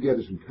Preparedness have put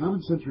together some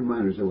common sense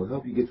reminders that will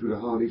help you get through the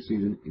holiday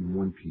season in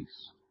one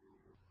piece.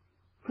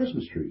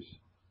 Christmas trees.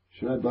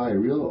 Should I buy a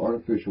real or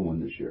artificial one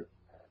this year?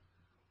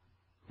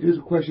 It is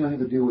a question I have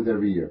to deal with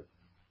every year.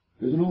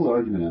 There's an old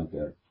argument out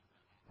there.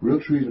 Real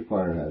trees are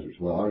fire hazards,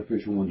 while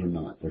artificial ones are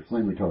not. They're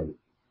flame retardant.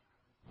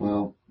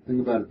 Well, think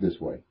about it this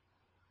way.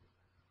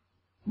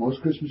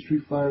 Most Christmas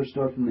tree fires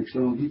start from an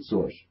external heat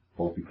source,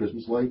 faulty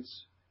Christmas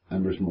lights,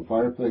 embers from a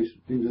fireplace,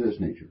 things of this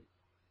nature.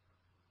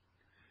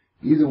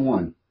 Either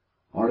one,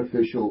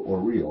 artificial or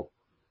real,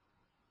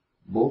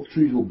 both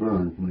trees will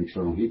burn from an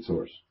external heat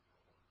source.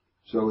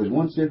 So is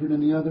one safer than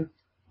the other?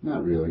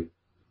 Not really.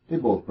 They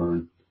both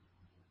burn.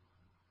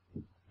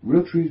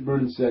 Real trees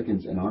burn in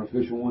seconds, and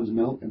artificial ones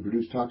melt and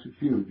produce toxic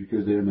fumes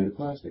because they are made of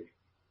plastic.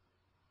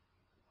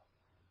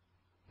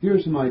 Here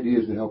are some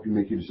ideas to help you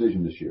make your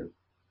decision this year.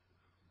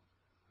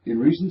 In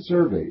recent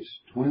surveys,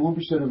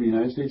 21% of the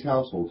United States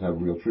households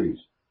have real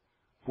trees,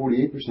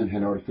 48%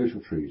 had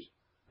artificial trees,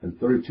 and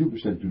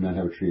 32% do not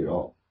have a tree at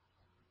all.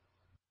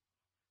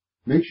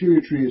 Make sure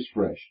your tree is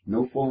fresh,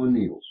 no fallen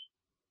needles.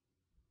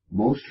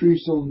 Most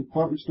trees sold in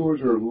department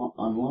stores or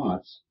on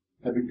lots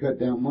have been cut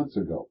down months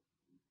ago.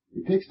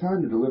 It takes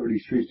time to deliver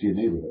these trees to your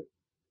neighborhood.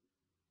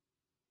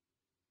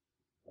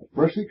 A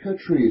freshly cut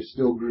tree is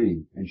still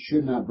green and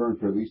should not burn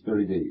for at least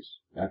 30 days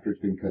after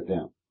it's been cut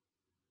down.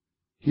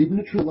 Keeping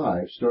a tree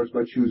alive starts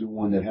by choosing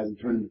one that hasn't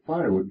turned into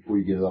firewood before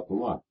you get it off the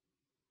lot.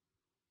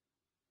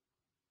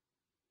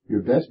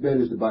 Your best bet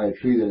is to buy a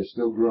tree that is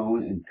still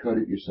growing and cut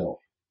it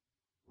yourself,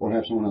 or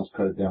have someone else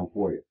cut it down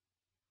for you.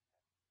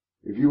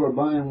 If you are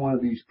buying one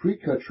of these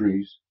pre-cut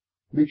trees,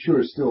 make sure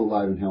it's still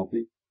alive and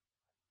healthy.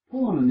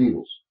 Pull on the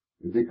needles.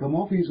 If they come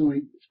off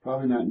easily, it's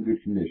probably not in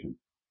good condition.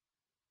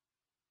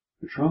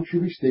 The trunk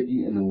should be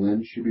sticky and the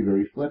limbs should be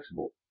very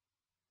flexible.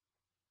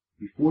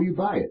 Before you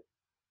buy it,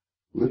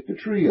 lift the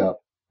tree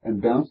up and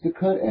bounce the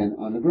cut end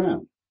on the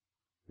ground.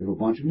 If a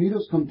bunch of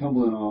needles come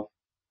tumbling off,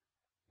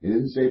 it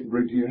isn't safe to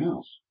bring to your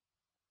house.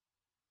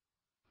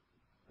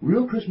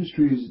 Real Christmas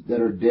trees that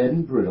are dead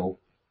and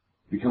brittle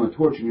become a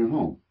torch in your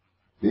home.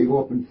 They go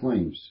up in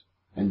flames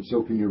and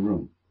soak in your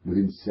room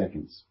within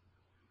seconds.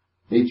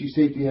 HE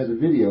Safety has a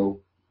video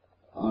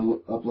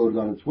uploaded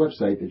on its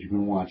website that you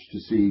can watch to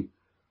see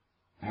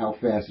how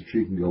fast a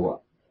tree can go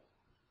up.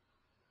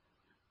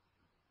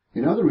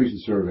 In other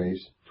recent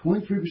surveys,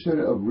 23%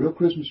 of real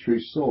Christmas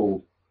trees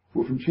sold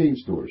were from chain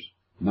stores,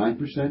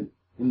 9%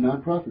 from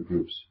nonprofit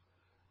groups,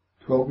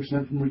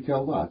 12% from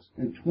retail lots,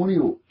 and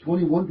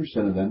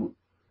 21% of them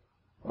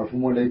are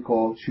from what they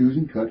call choose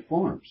and cut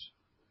farms.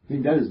 I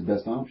think that is the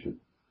best option.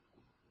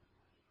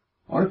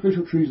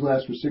 Artificial trees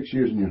last for 6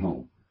 years in your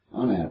home,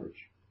 on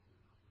average,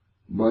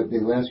 but they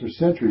last for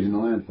centuries in the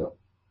landfill.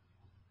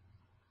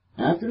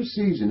 After the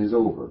season is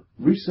over,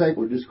 recycle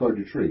or discard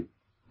your tree.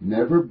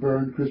 Never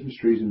burn Christmas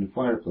trees in the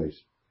fireplace.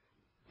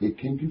 It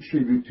can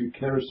contribute to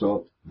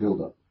kerosene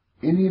buildup.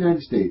 In the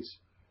United States,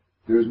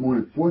 there is more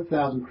than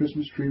 4,000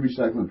 Christmas tree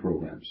recycling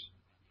programs.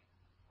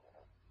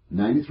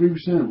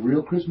 93% of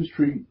real Christmas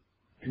tree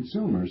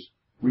consumers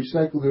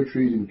recycle their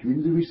trees in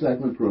community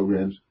recycling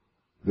programs,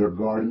 their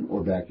garden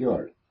or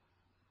backyard.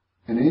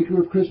 An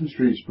acre of Christmas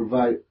trees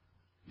provide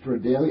for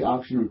daily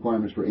oxygen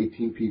requirements for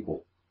 18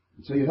 people.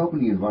 So you're helping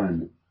the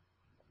environment.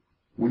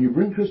 When you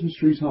bring Christmas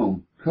trees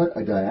home, cut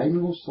a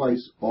diagonal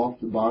slice off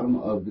the bottom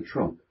of the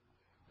trunk,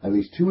 at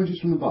least 2 inches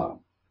from the bottom.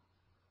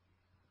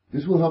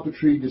 This will help the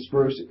tree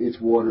disperse its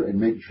water and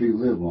make the tree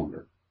live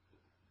longer.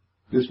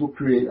 This will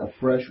create a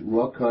fresh,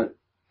 raw cut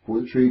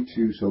for the tree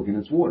to soak in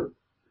its water.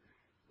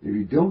 If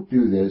you don't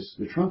do this,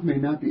 the trunk may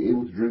not be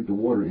able to drink the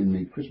water in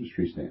the Christmas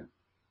tree stand.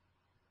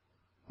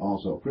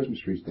 Also, Christmas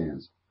tree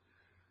stands.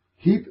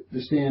 Keep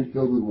the stand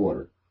filled with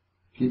water.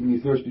 Keeping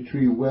your thirsty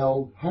tree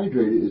well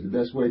hydrated is the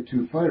best way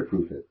to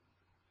fireproof it.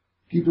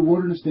 Keep the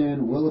water in the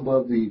stand well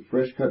above the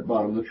fresh cut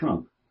bottom of the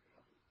trunk.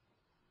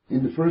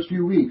 In the first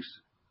few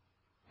weeks,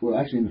 well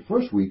actually in the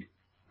first week,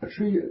 a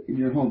tree in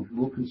your home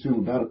will consume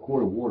about a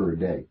quart of water a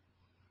day.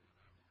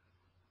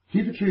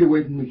 Keep the tree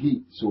away from the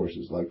heat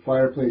sources like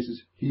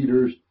fireplaces,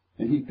 heaters,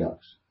 and heat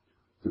ducts.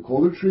 The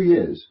colder the tree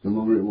is, the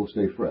longer it will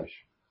stay fresh.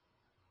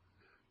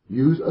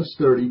 Use a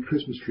sturdy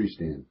Christmas tree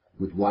stand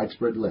with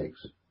widespread legs.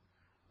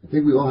 I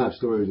think we all have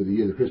stories of the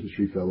year the Christmas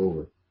tree fell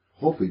over.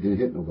 Hopefully it didn't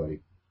hit nobody.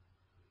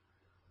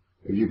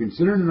 If you're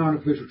considering an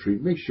artificial tree,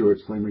 make sure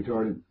it's flame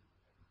retardant.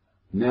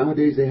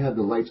 Nowadays they have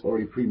the lights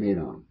already pre-made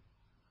on them.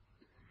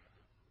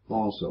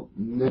 Also,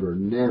 never,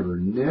 never,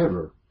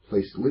 never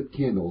place lit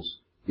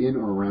candles in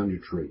or around your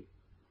tree.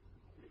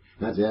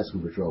 That's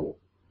asking for trouble.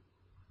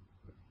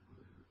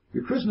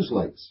 Your Christmas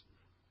lights.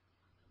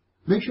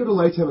 Make sure the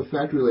lights have a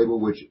factory label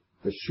which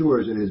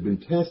assures it has been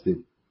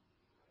tested.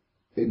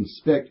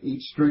 Inspect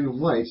each string of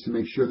lights to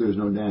make sure there is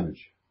no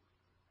damage.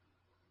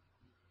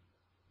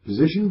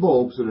 Position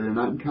bulbs so that they're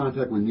not in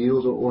contact with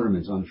needles or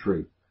ornaments on the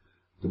tree.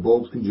 The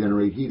bulbs can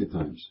generate heat at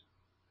times.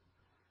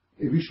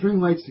 If you string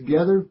lights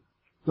together,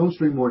 don't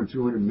string more than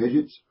 200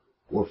 midgets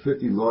or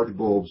 50 large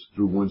bulbs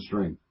through one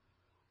string.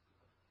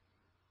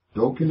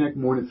 Don't connect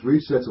more than 3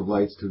 sets of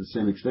lights to the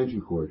same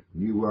extension cord.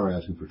 You are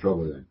asking for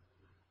trouble then.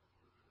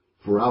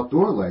 For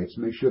outdoor lights,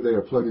 make sure they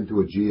are plugged into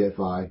a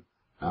GFI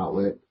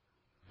outlet.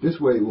 This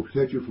way it will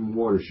protect you from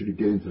water should it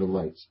get into the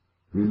lights.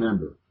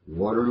 Remember,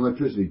 water and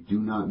electricity do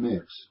not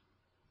mix.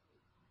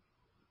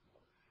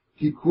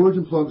 Keep cords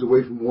and plugs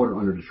away from water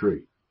under the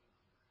tree.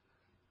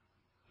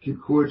 Keep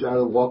cords out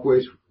of the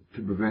walkways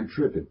to prevent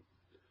tripping.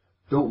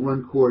 Don't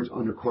run cords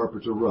under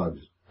carpets or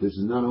rugs. This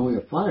is not only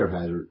a fire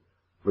hazard,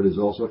 but is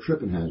also a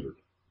tripping hazard.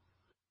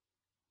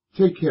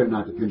 Take care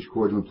not to pinch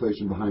cords when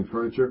placed behind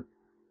furniture.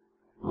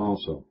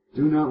 Also,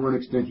 do not run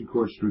extension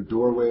cords through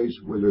doorways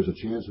where there's a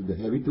chance of the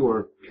heavy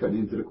door cutting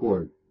into the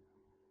cord.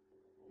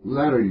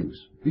 Ladder use.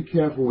 Be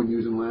careful when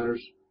using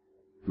ladders.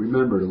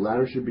 Remember, the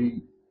ladder should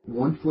be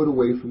 1 foot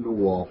away from the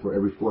wall for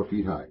every 4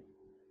 feet high.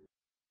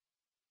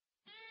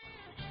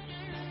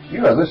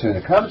 You are listening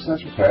to Common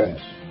Sense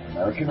Preparedness, an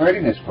American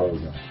Readiness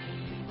Program.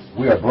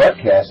 We are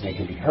broadcasting and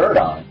can be heard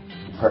on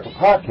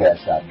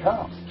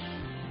PrepperPodcast.com,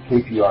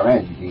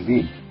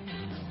 KPRN-TV,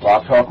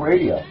 Blog Talk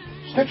Radio,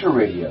 Stitcher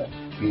Radio,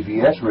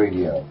 BBS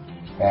Radio,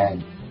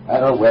 and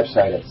at our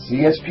website at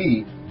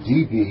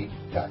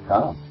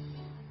CSPDB.com.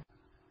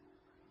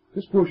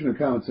 This portion of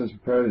Common Sense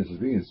Preparedness is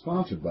being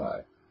sponsored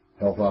by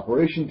Health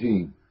Operation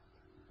Team,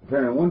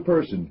 preparing one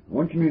person,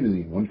 one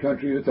community, one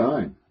country at a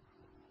time,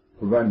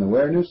 providing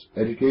awareness,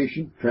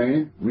 education,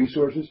 training,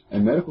 resources,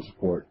 and medical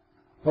support,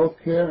 health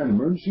care, and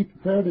emergency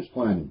preparedness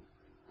planning,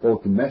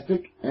 both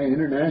domestic and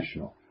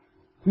international.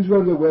 Please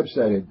go to their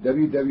website at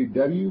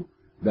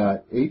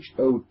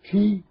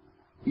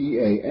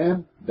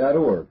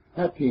www.hoteam.org,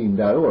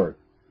 hatteam.org,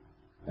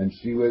 and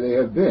see where they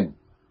have been,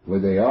 where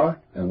they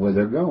are, and where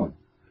they're going.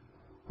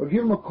 Or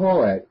give them a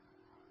call at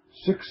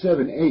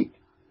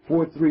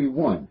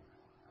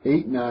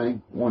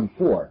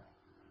 678-431-8914.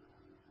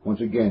 Once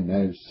again,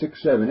 that is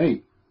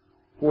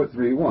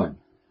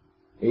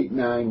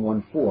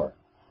 678-431-8914.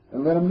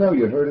 And let them know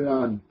you heard it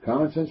on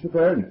Common Sense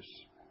Preparedness.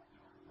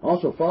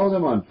 Also, follow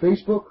them on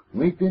Facebook,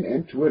 LinkedIn,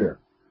 and Twitter.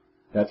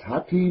 That's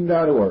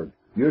HotTeam.org,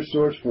 your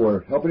source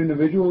for helping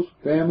individuals,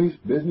 families,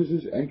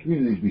 businesses, and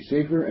communities be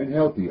safer and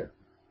healthier.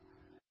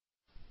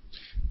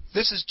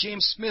 This is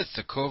James Smith,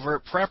 the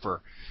Covert Prepper.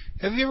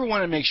 Have you ever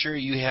wanted to make sure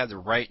you have the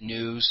right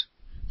news?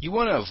 You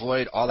want to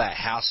avoid all that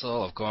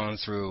hassle of going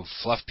through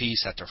fluff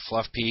piece after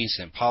fluff piece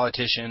and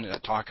politician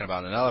talking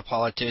about another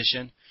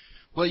politician?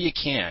 Well, you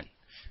can.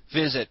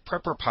 Visit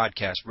Prepper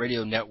Podcast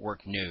Radio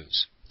Network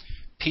News,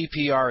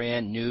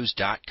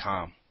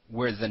 pprnnews.com.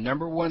 We're the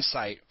 #1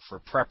 site for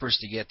preppers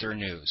to get their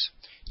news.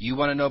 You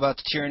want to know about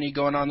the tyranny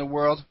going on in the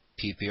world?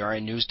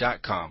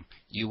 pprnnews.com.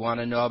 You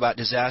want to know about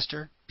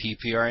disaster?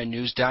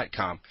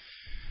 pprnnews.com.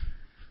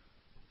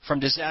 From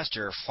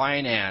disaster,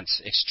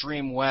 finance,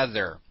 extreme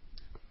weather,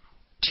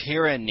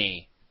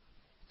 tyranny,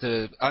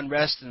 the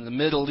unrest in the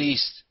Middle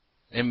East,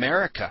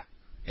 America,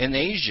 In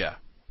Asia,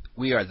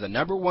 we are the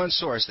 #1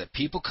 source that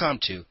people come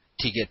to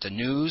get the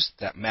news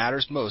that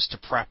matters most to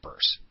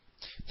preppers.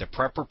 The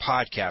Prepper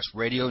Podcast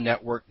Radio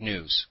Network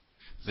News.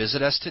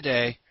 Visit us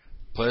today,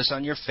 put us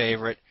on your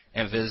favorite,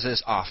 and visit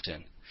us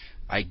often.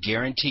 I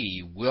guarantee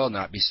you will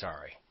not be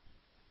sorry.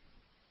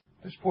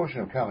 This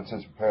portion of Common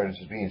Sense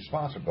Preparedness is being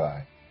sponsored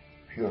by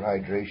Pure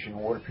Hydration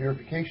Water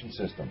Purification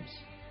Systems.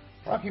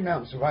 Rocky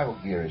Mountain Survival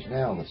Gear is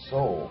now the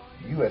sole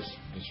U.S.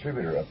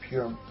 distributor of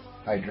Pure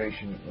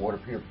Hydration Water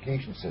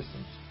Purification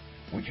Systems,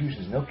 which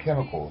uses no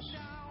chemicals,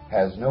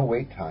 has no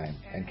wait time,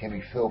 and can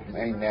be filled from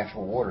any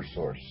natural water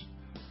source.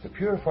 The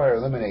purifier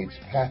eliminates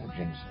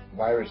pathogens,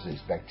 viruses,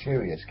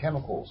 bacteria,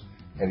 chemicals,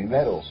 heavy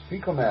metals,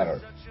 fecal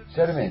matter,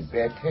 sediment,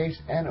 bad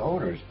taste, and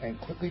odors, and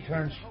quickly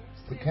turns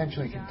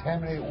potentially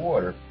contaminated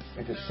water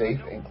into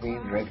safe and clean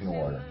drinking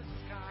water.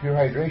 Pure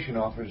Hydration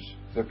offers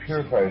their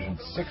purifiers in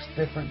 6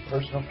 different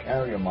personal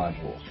carrier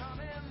modules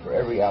for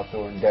every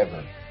outdoor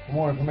endeavor. For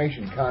more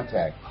information,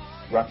 contact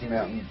Rocky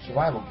Mountain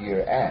Survival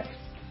Gear at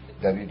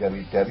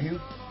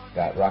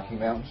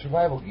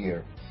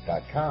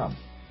www.rockymountainsurvivalgear.com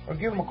or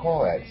give them a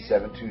call at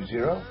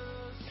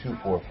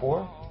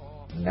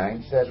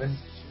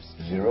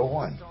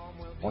 720-244-9701.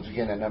 Once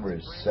again, that number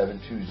is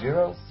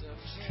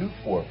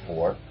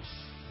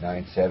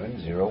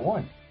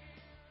 720-244-9701.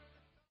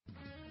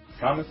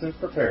 Common Sense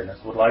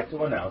Preparedness would like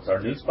to announce our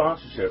new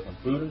sponsorship from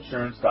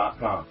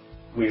FoodInsurance.com.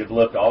 We have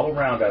looked all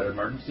around at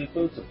emergency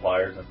food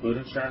suppliers, and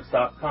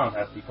FoodInsurance.com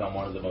has become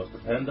one of the most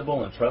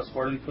dependable and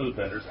trustworthy food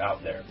vendors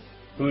out there.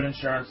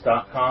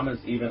 FoodInsurance.com is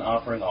even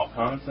offering all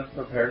Common Sense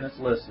Preparedness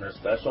listeners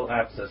special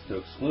access to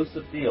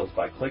exclusive deals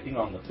by clicking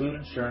on the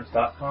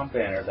FoodInsurance.com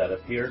banner that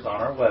appears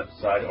on our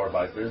website or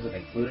by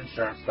visiting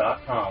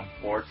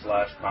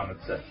FoodInsurance.com/Common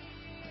Sense.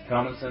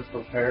 Common Sense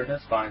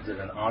Preparedness finds it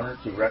an honor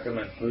to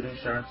recommend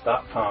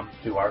FoodInsurance.com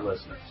to our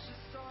listeners.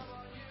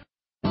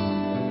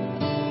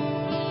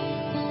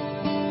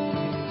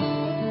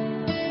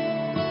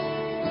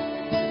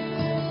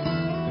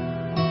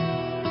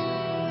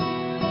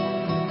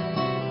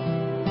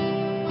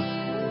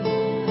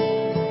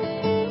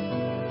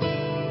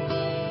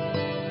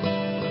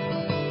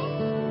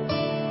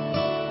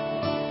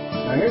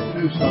 Now here's a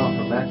new song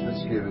from Max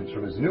Fitzgibbons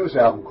from his newest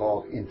album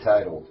called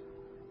Entitled.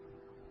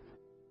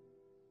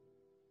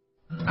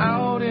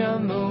 Out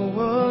in the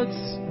woods,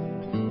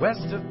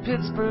 west of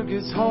Pittsburgh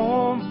is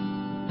home.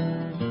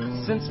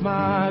 Since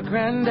my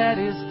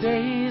granddaddy's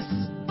days,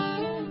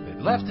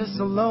 they'd left us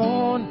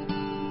alone.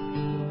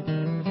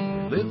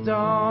 We lived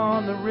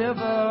on the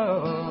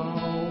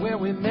river where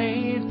we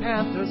made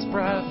panther's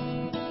breath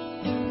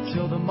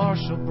till the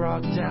marshal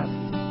brought death.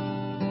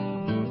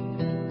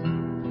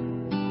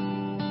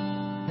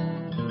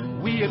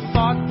 We had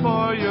fought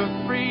for your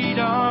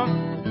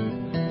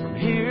freedom from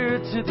here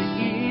to the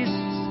east.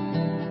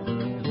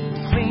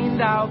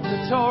 Cleaned out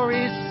the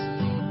Tories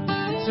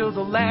till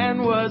the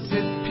land was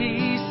at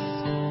peace,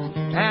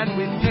 and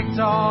we picked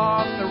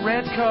off the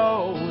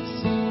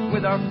redcoats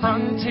with our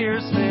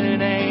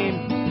frontiersman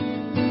aim.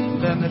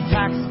 Then the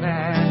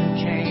taxman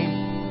came.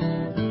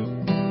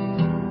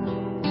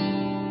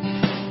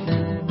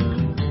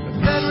 The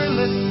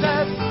Federalists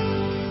said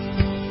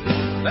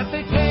that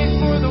they paid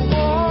for the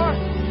war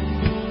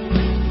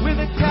with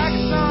a tax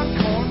on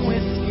corn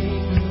whiskey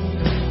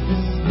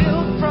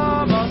spilled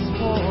from us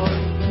poor.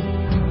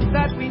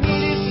 That we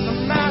needed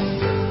some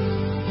masters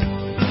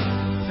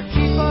to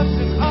keep us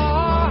in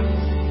awe,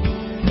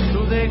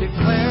 so they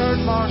declared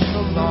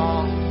martial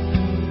law.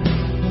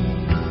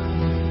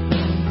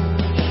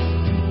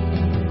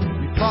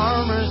 We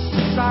farmers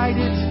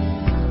decided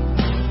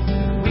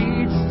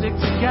we'd stick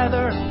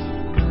together,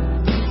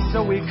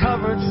 so we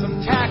covered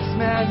some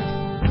taxmen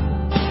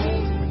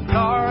with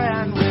tar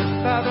and with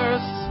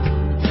feathers.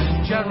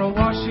 General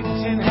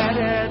Washington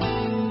headed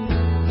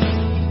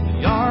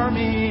the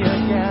army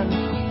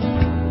again.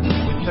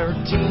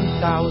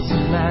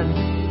 13,000 men.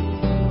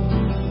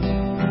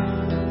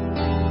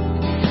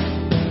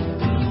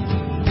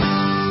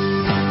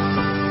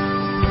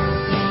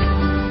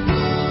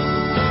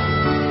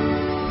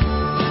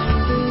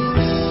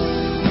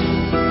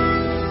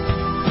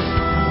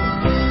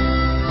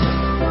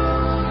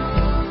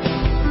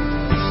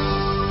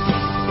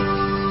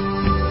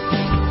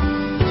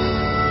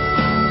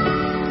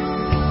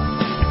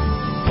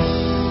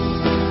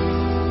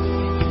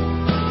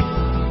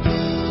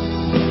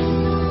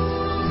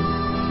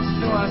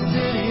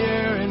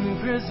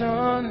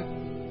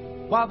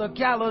 While the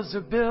gallows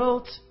are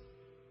built,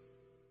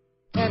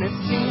 and it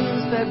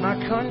seems that my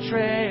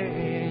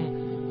country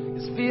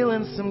is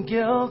feeling some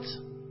guilt.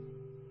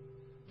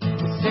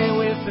 They say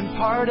we've been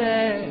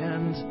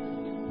pardoned,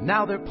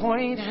 now their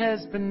point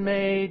has been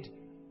made,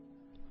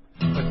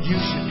 but you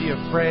should be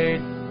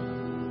afraid.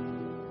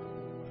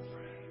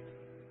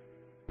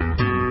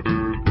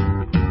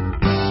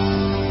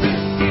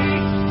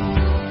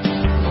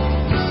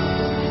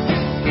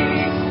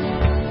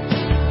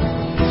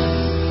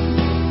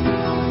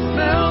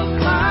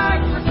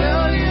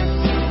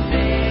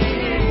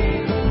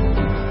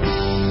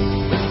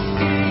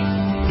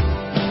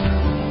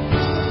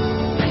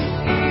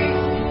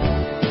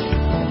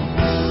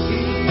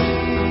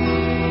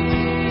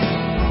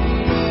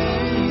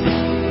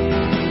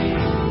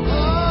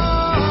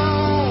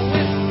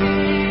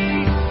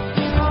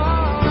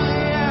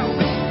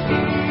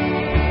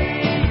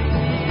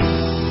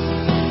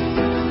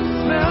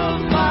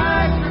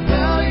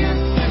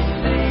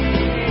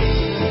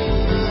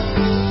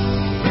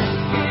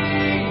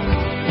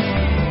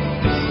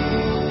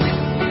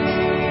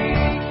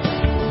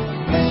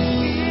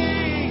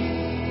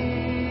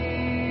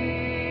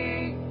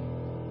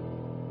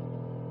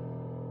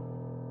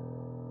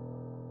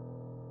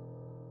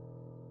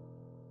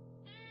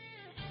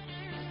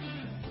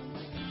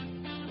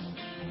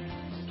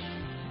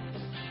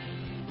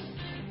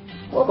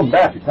 Welcome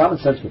back to Common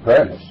Sense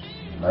Preparedness,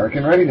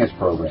 American Readiness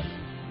Program.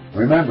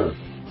 Remember,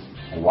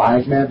 a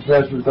wise man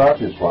prepares for the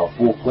darkness while a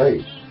fool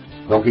plays.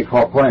 Don't get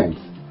caught playing.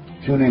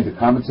 Tune in to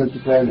Common Sense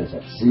Preparedness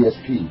at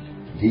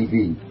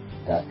cspdb.com.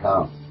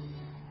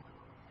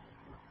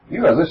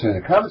 You are listening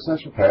to Common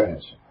Sense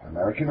Preparedness,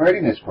 American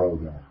Readiness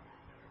Program.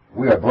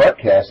 We are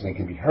broadcasting and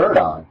can be heard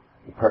on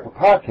the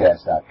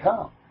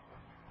PrepperPodcast.com,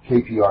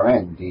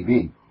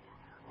 KPRN-DB,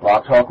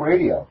 Blog Talk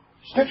Radio,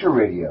 Stitcher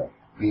Radio,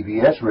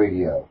 BBS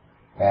Radio,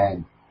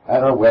 and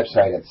at our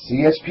website at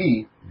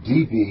cspdb.com.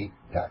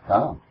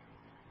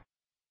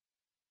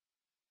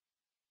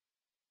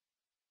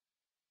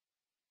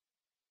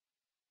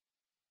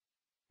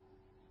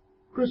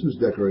 Christmas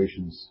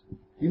decorations.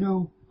 You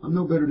know, I'm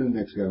no better than the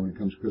next guy when it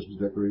comes to Christmas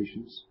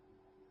decorations.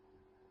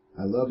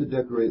 I love to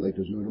decorate like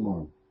there's no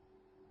tomorrow.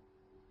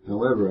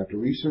 However, after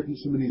researching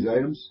some of these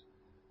items,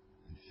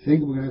 I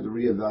think I'm going to have to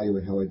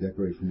reevaluate how I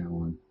decorate from now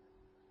on.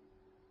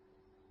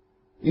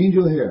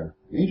 Angel hair.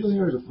 Angel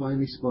hair is a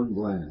finely spun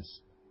glass,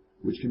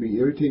 which can be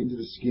irritating to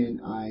the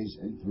skin, eyes,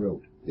 and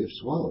throat if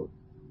swallowed.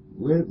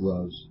 Wear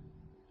gloves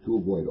to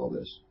avoid all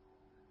this.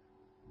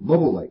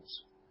 Bubble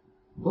lights.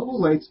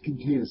 Bubble lights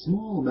contain a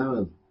small amount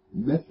of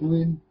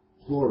methylene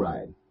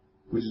chloride,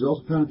 which is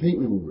also found in paint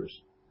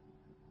removers.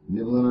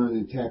 Nibbling on an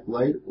intact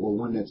light or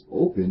one that's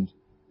opened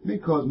may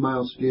cause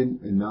mild skin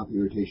and mouth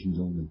irritations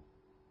only.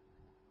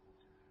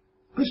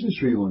 Christmas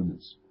tree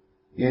ornaments.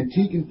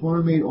 Antique and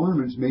foreign-made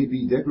ornaments may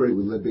be decorated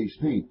with lead-based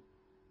paint.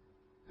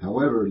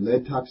 However,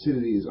 lead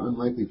toxicity is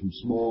unlikely from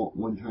small,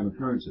 one-time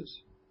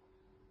occurrences.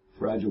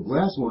 Fragile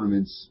glass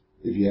ornaments,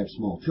 if you have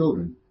small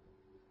children,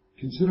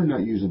 consider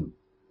not using them.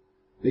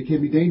 They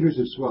can be dangerous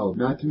if swallowed,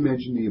 not to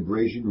mention the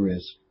abrasion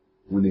risk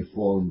when they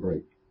fall and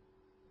break.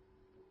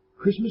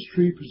 Christmas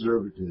tree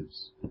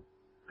preservatives.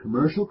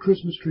 Commercial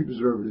Christmas tree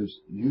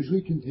preservatives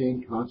usually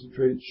contain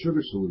concentrated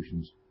sugar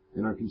solutions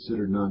and are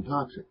considered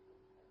non-toxic.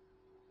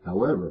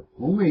 However,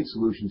 homemade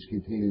solutions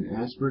containing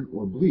aspirin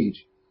or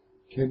bleach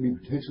can be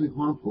potentially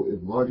harmful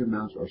if large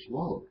amounts are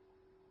swallowed.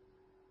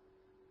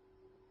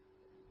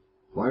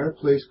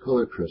 Fireplace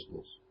color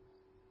crystals.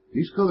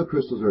 These color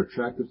crystals are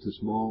attractive to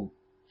small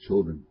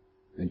children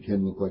and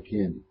can look like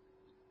candy.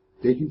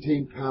 They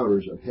contain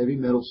powders of heavy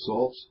metal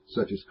salts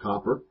such as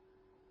copper,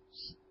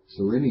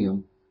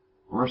 selenium,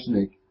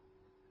 arsenic,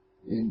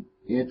 and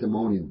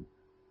antimonium.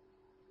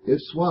 If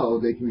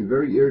swallowed, they can be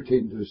very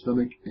irritating to the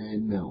stomach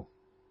and mouth.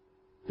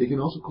 They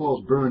can also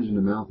cause burns in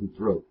the mouth and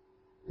throat.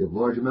 If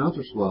large amounts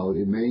are swallowed,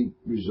 it may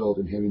result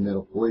in heavy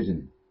metal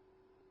poisoning.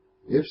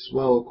 If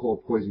swallowed, call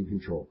poison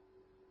control.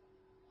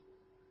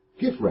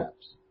 Gift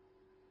wraps.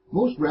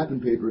 Most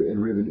wrapping paper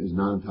and ribbon is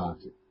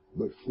non-toxic,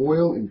 but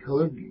foil and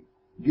colored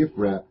gift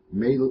wrap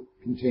may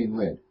contain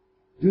lead.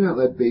 Do not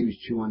let babies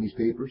chew on these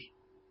papers.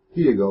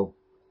 Here you go.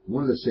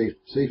 One of the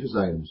safest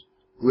items.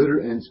 Glitter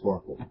and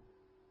sparkle.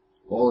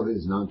 All of it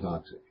is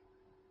non-toxic.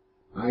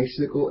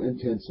 Icicle and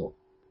tinsel.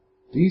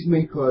 These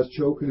may cause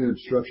choking and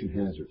obstruction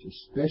hazards,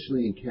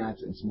 especially in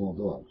cats and small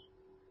dogs.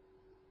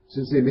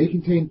 Since they may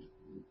contain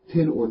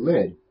tin or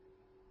lead,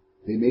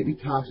 they may be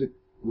toxic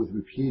with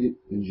repeated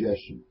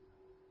ingestion.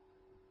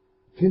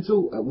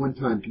 Tinsel at one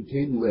time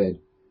contained lead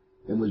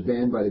and was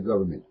banned by the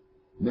government.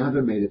 Now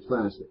they're made of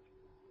plastic.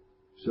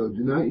 So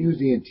do not use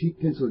the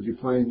antique tinsel that you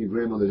find in your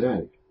grandmother's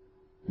attic.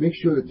 Make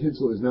sure the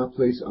tinsel is not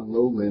placed on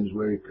low limbs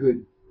where it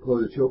could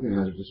pose a choking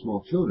hazard to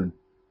small children,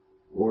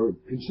 or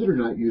consider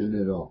not using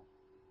it at all.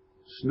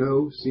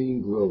 Snow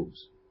scene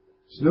globes.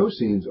 Snow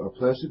scenes are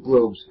plastic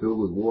globes filled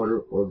with water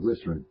or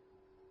glycerin.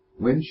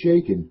 When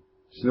shaken,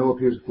 snow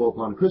appears to fall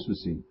upon a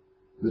Christmas scene.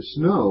 The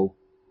snow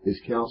is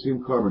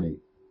calcium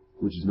carbonate,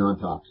 which is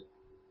non-toxic.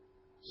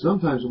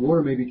 Sometimes the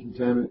water may be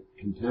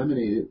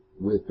contaminated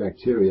with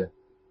bacteria,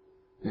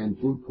 and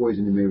food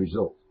poisoning may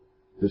result.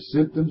 The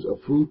symptoms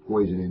of food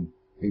poisoning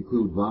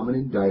include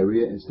vomiting,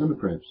 diarrhea, and stomach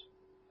cramps.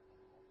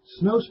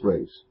 Snow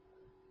sprays.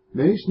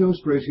 Many snow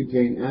sprays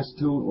contain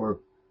acetone or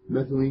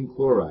methylene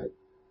chloride.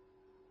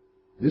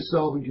 This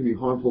solvent can be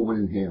harmful when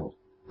inhaled.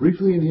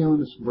 Briefly inhaling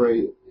the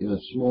spray in a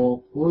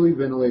small, poorly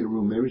ventilated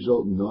room may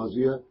result in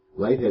nausea,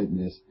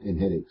 lightheadedness, and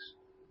headaches.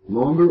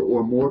 Longer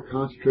or more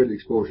concentrated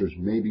exposures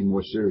may be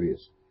more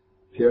serious.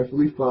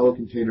 Carefully follow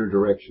container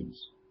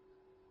directions.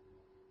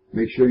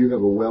 Make sure you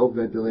have a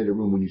well-ventilated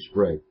room when you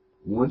spray.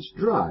 Once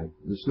dry,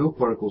 the snow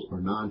particles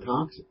are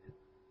non-toxic.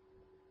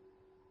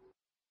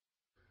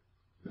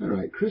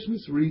 Alright,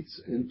 Christmas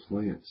wreaths and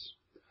plants.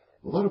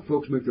 A lot of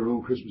folks make their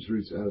own Christmas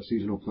wreaths out of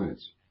seasonal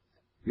plants.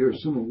 Here are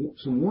some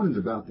warnings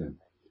about them.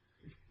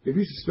 If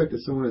you suspect that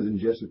someone has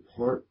ingested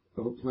part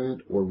of a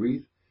plant or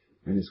wreath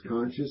and is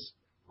conscious,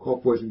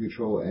 call poison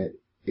control at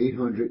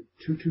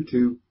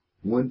 800-222-1222.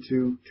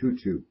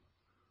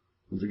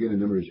 Once again, the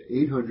number is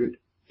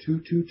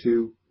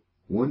 800-222-1222.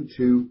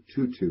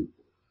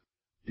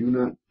 Do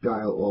not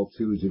dial all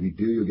twos. If you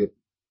do, you'll get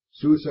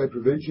suicide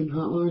prevention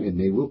hotline, and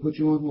they will put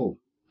you on hold.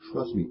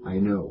 Trust me, I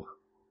know.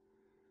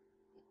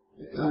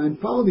 And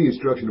follow the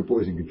instruction of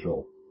poison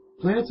control.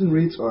 Plants and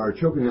wreaths are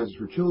choking hazards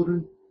for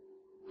children,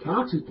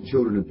 toxic to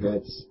children and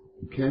pets,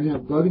 can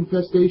have bug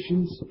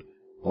infestations,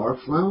 are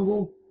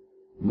flammable.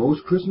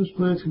 Most Christmas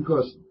plants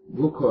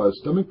will cause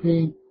stomach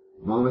pain,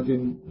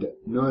 vomiting,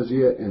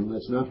 nausea, and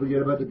let's not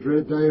forget about the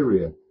dreaded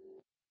diarrhea.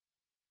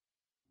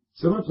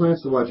 Some are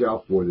plants to watch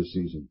out for this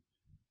season.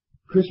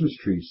 Christmas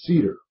tree,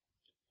 cedar.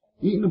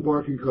 Eating the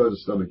bark can cause a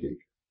stomach ache.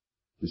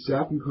 The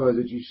sap can cause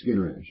itchy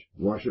skin rash.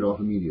 Wash it off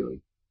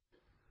immediately.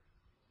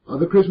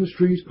 Other Christmas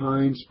trees,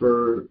 pine,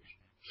 spruce,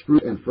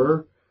 and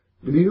fir.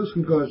 The needles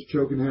can cause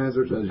choking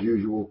hazards as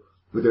usual,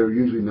 but they're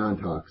usually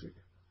non-toxic.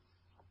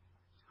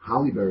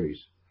 Holly berries.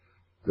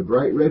 The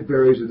bright red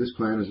berries of this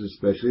plant is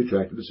especially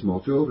attractive to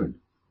small children.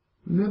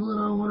 Nibbling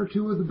on one or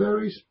two of the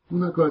berries will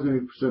not cause any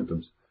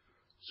symptoms.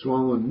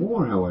 Swallowing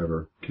more,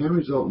 however, can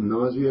result in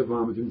nausea,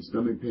 vomiting,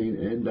 stomach pain,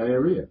 and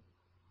diarrhea.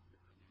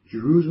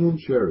 Jerusalem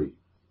cherry.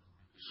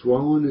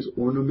 Swallowing this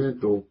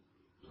ornamental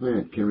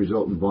plant can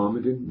result in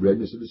vomiting,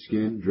 redness of the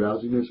skin,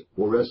 drowsiness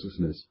or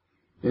restlessness,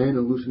 and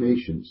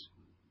hallucinations.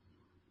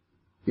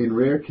 In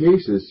rare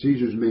cases,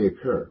 seizures may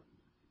occur.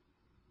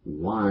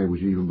 Why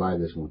would you even buy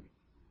this one?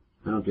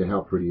 I don't care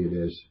how pretty it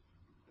is.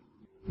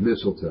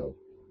 Mistletoe.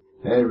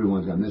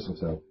 Everyone's got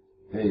mistletoe.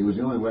 Hey, it was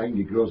the only way I can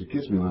get girls to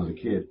kiss me when I was a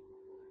kid.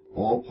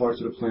 All parts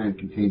of the plant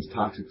contains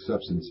toxic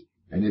substance,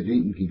 and if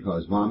eaten can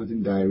cause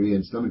vomiting, diarrhea,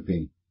 and stomach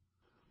pain.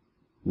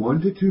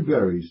 1 to 2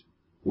 berries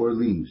or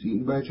leaves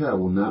eaten by a child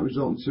will not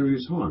result in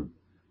serious harm.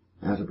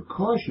 As a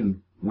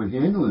precaution, when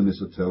handling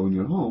mistletoe in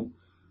your home,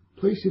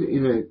 place it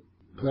in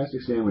a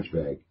plastic sandwich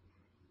bag.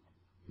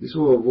 This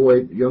will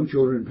avoid young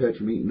children and pets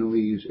from eating the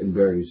leaves and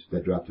berries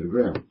that drop to the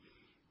ground.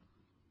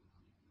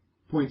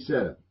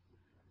 Poinsettia.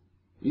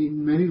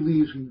 Eating many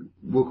leaves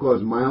will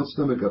cause mild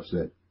stomach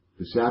upset.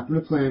 The sap from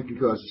the plant can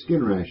cause a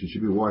skin rash and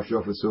should be washed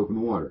off with soap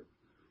and water.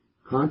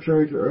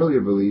 Contrary to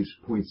earlier beliefs,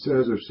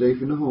 poinsettias are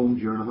safe in the home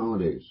during the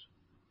holidays.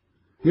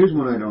 Here's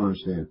one I don't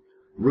understand.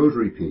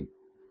 Rosary pea.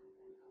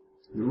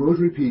 The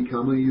rosary pea,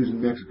 commonly used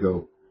in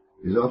Mexico,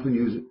 is often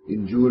used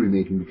in jewelry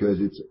making because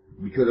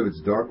of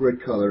its dark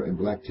red color and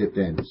black tipped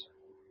ends.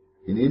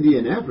 In India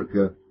and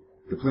Africa,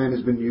 the plant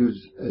has been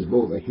used as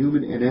both a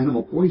human and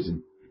animal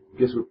poison.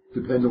 Guess what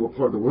depends on what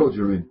part of the world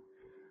you're in.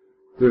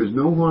 There is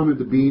no harm if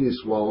the bean is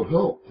swallowed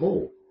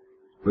whole,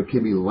 but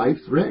can be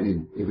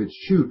life-threatening if it's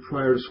chewed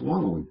prior to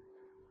swallowing.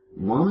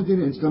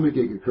 Vomiting and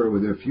stomachache occur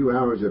within a few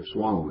hours of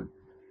swallowing.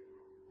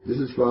 This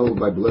is followed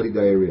by bloody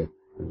diarrhea.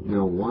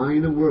 Now, why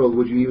in the world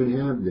would you even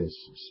have this,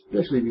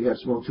 especially if you have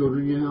small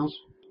children in your house?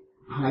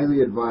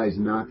 Highly advised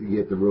not to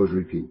get the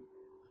rosary pea.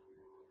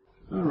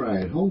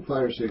 Alright, home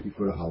fire safety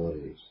for the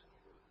holidays.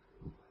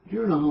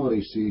 During the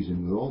holiday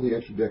season, with all the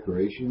extra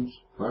decorations,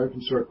 fire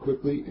can start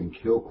quickly and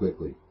kill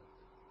quickly.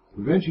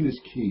 Prevention is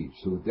key,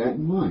 so with that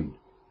in mind,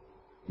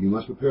 you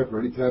must prepare for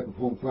any type of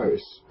home fire,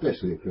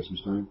 especially at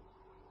Christmas time.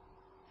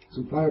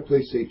 Some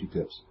fireplace safety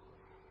tips.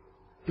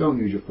 Don't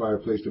use your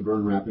fireplace to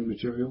burn wrapping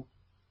material.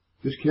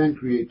 This can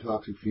create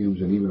toxic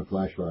fumes and even a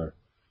flash fire.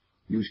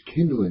 Use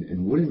kindling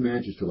and wooden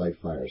matches to light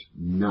fires,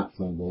 not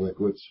flammable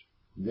liquids.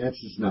 That's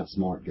just not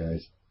smart,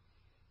 guys.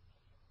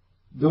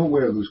 Don't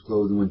wear loose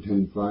clothing when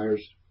tending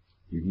fires.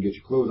 You can get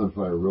your clothes on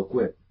fire real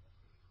quick.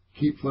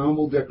 Keep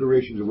flammable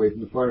decorations away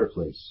from the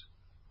fireplace.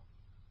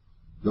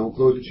 Don't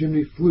close the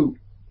chimney flute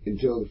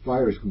until the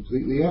fire is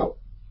completely out.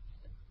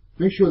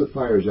 Make sure the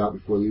fire is out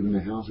before leaving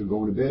the house or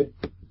going to bed.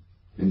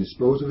 And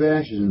dispose of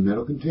ashes in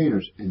metal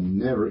containers and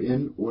never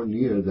in or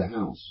near the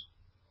house.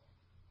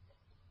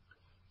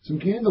 Some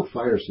candle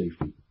fire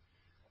safety.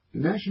 The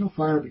National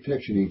Fire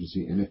Protection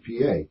Agency,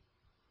 NFPA,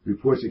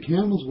 reports that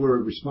candles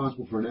were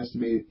responsible for an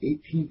estimated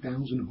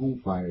 18,000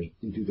 home fires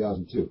in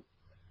 2002,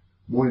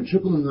 more than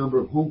triple the number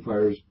of home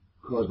fires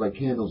caused by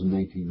candles in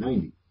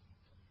 1990.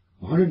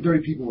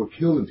 130 people were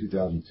killed in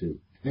 2002,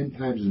 10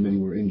 times as many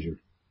were injured.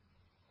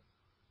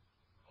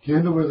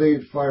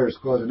 Candle-related fires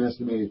caused an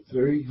estimated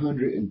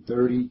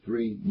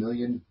 $333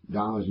 million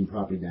in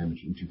property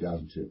damage in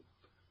 2002.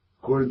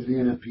 According to the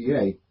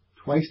NFPA,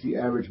 twice the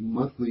average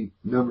monthly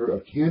number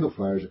of candle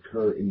fires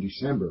occur in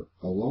December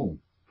alone.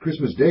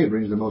 Christmas Day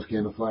brings the most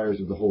candle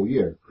fires of the whole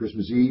year.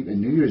 Christmas Eve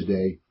and New Year's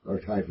Day are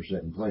tied for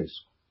second place.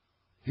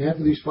 Half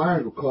of these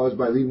fires were caused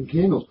by leaving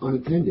candles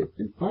unattended,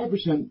 and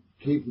 5%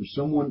 came from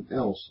someone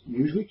else,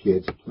 usually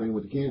kids, playing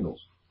with the candles.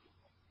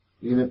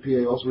 The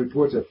NFPA also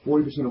reports that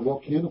 40% of all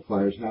candle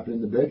fires happen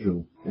in the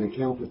bedroom and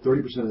account for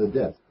 30% of the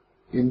deaths.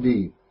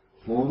 Indeed,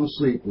 falling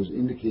asleep was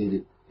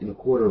indicated in a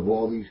quarter of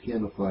all these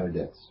candle fire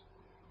deaths.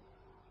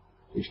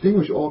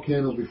 Extinguish all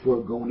candles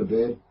before going to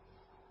bed.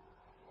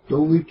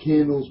 Don't leave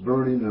candles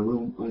burning in a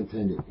room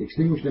unattended.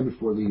 Extinguish them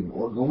before leaving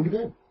or going to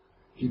bed.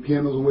 Keep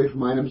candles away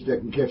from items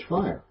that can catch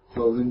fire.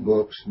 Clothing,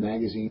 books,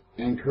 magazines,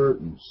 and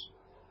curtains.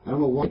 I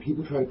don't know why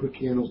people try to put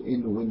candles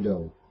in the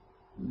window.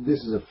 This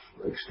is an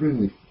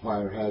extremely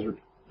fire hazard.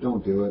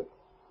 Don't do it.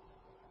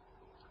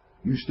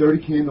 Use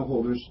sturdy candle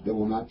holders that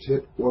will not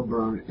tip or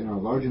burn and are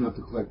large enough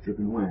to collect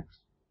dripping wax.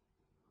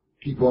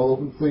 Keep all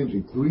open flames,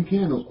 including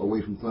candles,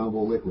 away from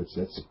flammable liquids.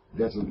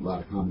 That's a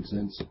lot of common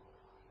sense.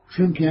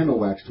 Trim candle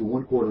wax to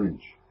 1/4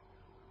 inch.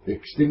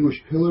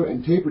 Extinguish pillar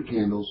and tapered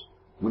candles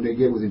when they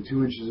get within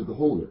 2 inches of the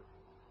holder.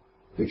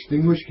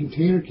 Extinguish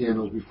container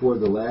candles before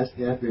the last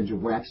half-inch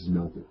of wax is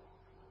melted.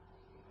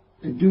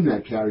 And do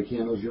not carry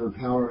candles during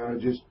power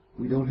outages.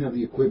 We don't have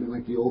the equipment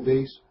like the old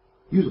days.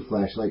 Use a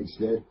flashlight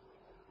instead.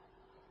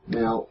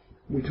 Now,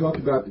 we talked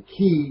about the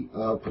key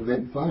of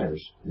preventing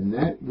fires, and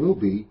that will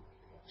be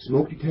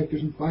smoke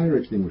detectors and fire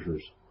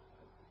extinguishers.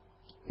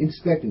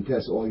 Inspect and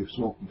test all your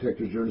smoke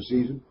detectors during the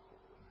season.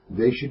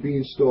 They should be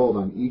installed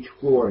on each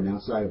floor and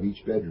outside of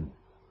each bedroom.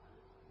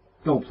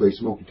 Don't place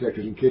smoke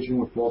detectors in kitchen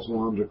where false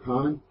alarms are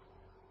common.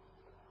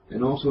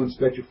 And also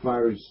inspect your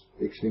fire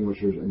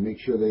extinguishers and make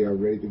sure they are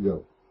ready to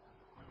go.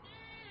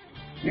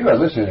 You are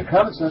listening to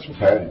Common Sense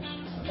Preparedness,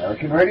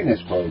 American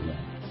Readiness Program.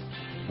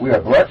 We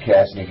are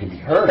broadcasting and can be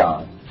heard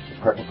on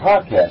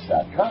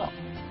theprepperpodcast.com,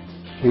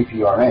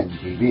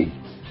 KPRN-TV,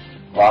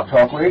 Blog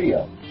Talk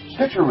Radio,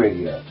 Stitcher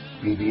Radio,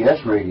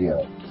 BBS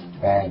Radio,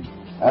 and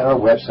at our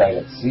website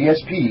at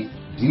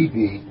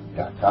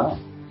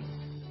cspdb.com.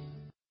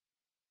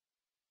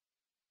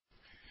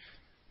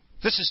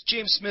 This is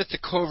James Smith, the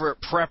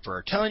Covert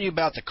Prepper, telling you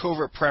about the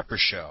Covert Prepper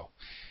Show.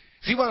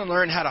 If you want to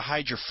learn how to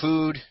hide your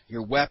food,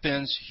 your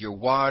weapons, your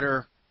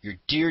water, your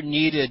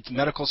dear-needed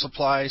medical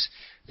supplies,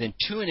 then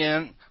tune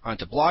in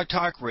onto Blog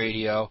Talk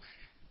Radio.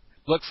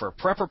 Look for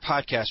Prepper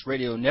Podcast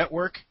Radio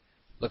Network.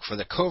 Look for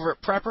the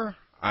Covert Prepper.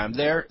 I'm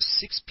there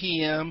 6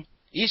 p.m.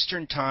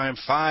 Eastern Time,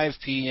 5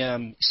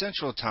 p.m.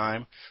 Central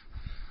Time,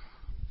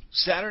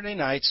 Saturday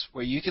nights,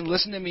 where you can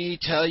listen to me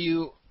tell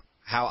you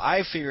how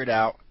I figured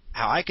out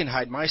how I can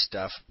hide my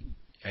stuff.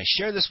 I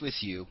share this with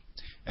you.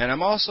 And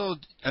I'm also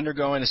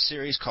undergoing a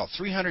series called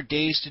 300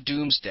 Days to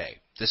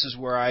Doomsday. This is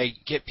where I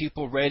get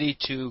people ready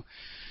to,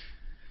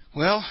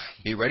 well,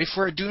 be ready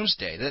for a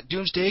doomsday. That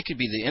doomsday could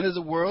be the end of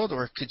the world,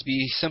 or it could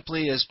be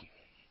simply as,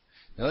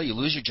 well, you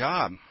lose your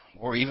job,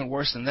 or even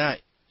worse than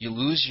that, you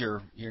lose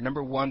your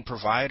number one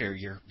provider,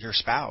 your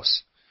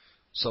spouse.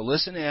 So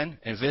listen in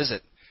and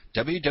visit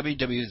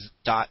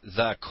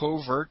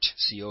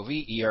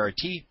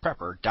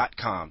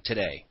www.thecovert.prepper.com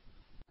today.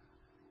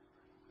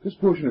 This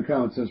portion of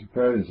Common Sense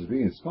Preparedness is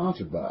being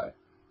sponsored by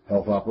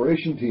Health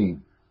Operation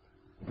Team,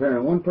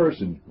 preparing one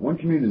person, one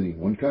community,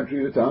 one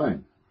country at a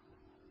time,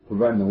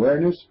 providing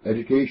awareness,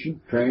 education,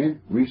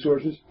 training,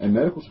 resources, and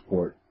medical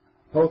support,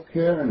 health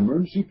care, and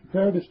emergency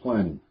preparedness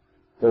planning,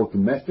 both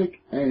domestic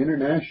and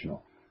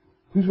international.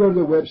 Please go to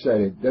their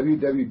website at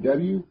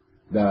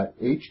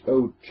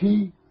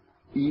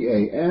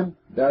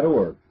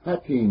www.hoteam.org,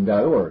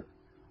 hotteam.org,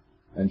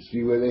 and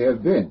see where they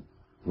have been,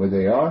 where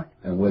they are,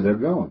 and where they're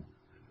going.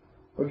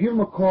 Or give them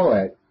a call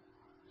at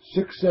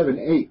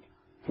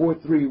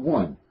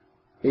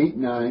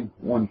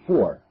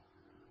 678-431-8914.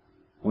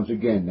 Once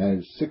again, that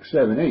is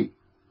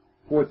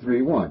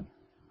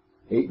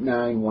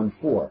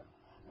 678-431-8914.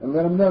 And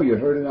let them know you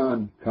heard it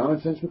on Common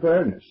Sense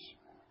Preparedness.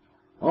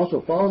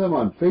 Also, follow them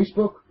on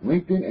Facebook,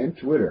 LinkedIn, and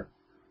Twitter.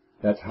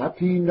 That's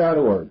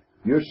hotteam.org,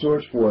 your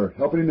source for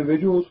helping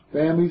individuals,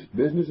 families,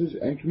 businesses,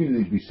 and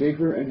communities be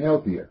safer and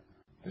healthier.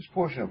 This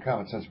portion of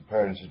Common Sense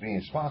Preparedness is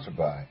being sponsored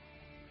by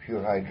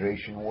Pure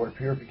Hydration Water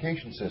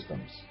Purification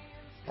Systems.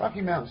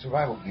 Rocky Mountain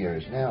Survival Gear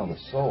is now the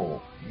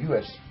sole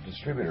U.S.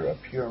 distributor of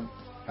Pure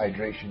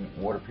Hydration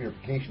Water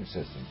Purification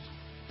Systems,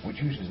 which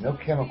uses no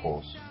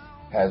chemicals,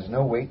 has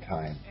no wait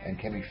time, and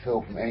can be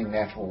filled from any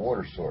natural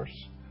water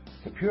source.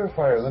 The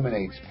purifier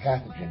eliminates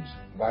pathogens,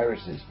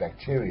 viruses,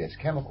 bacteria,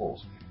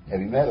 chemicals,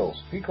 heavy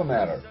metals, fecal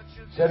matter,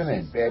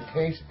 sediment, bad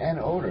taste, and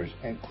odors,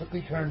 and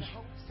quickly turns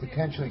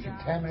potentially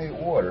contaminated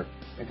water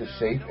into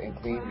safe and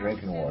clean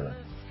drinking water.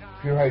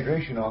 Pure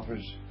Hydration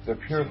offers their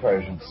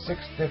purifiers in 6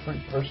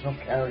 different personal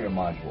carrier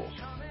modules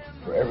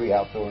for every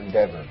outdoor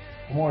endeavor.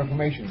 For more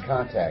information,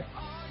 contact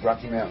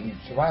Rocky Mountain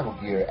Survival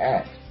Gear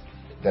at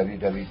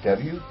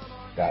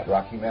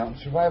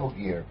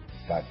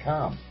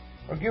www.rockymountainsurvivalgear.com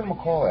or give them a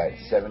call at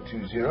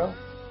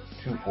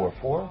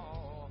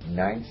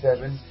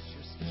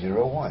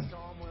 720-244-9701.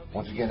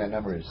 Once again, that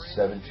number is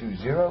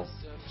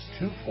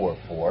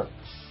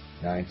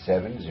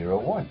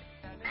 720-244-9701.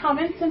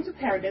 Common Sense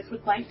Preparedness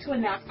would like to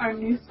announce our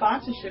new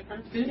sponsorship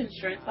from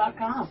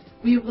foodinsurance.com.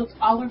 We have looked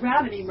all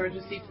around at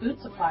emergency food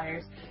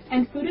suppliers,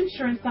 and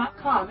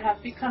foodinsurance.com has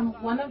become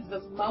one of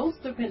the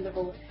most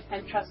dependable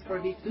and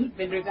trustworthy food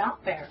vendors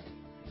out there.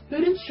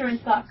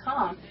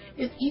 Foodinsurance.com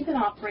is even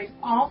offering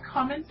all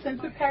Common Sense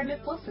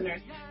Preparedness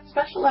listeners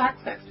special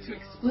access to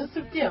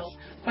exclusive deals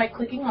by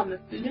clicking on the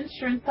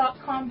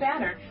foodinsurance.com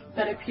banner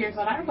that appears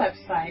on our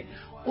website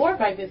or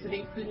by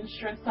visiting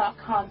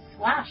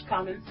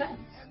foodinsurance.com/commonsense.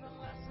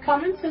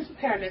 Common Sense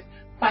Preparedness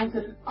finds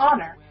it an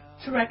honor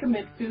to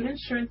recommend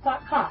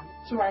foodinsurance.com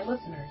to our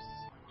listeners.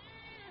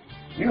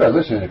 You are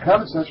listening to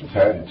Common Sense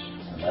Preparedness,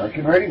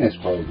 American Readiness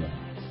Program.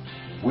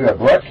 We are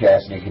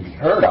broadcasting and can be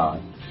heard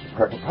on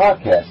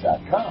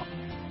theprepperpodcast.com,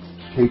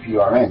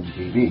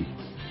 KPRN-TV,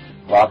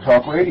 Blog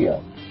Talk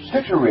Radio,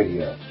 Stitcher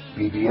Radio,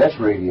 BBS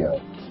Radio,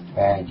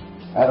 and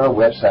at our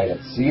website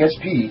at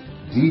cspdb.com.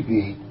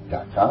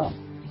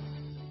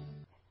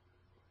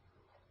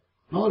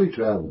 Holiday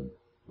traveling.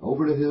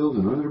 Over the hills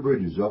and under the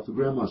bridges, off to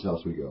Grandma's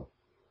house we go.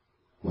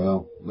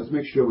 Well, let's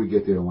make sure we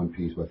get there in one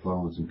piece by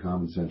following some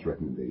common sense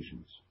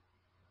recommendations.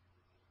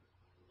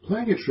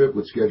 Plan your trip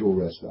with scheduled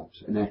rest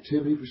stops, an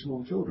activity for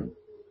small children.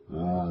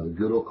 The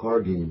good old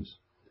card games.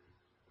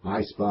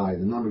 I Spy,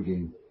 the number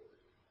game.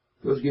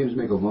 Those games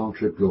make a long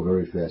trip go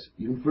very fast,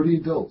 even for the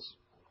adults.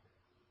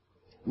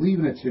 Leave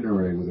an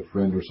itinerary with a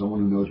friend or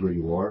someone who knows where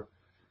you are,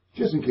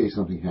 just in case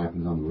something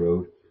happens on the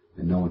road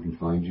and no one can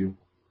find you.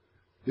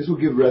 This will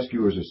give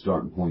rescuers a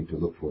starting point to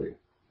look for you.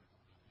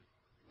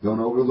 Don't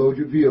overload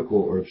your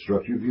vehicle or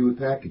obstruct your view with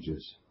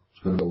packages.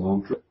 It's going to be a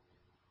long trip.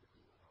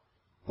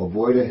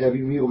 Avoid a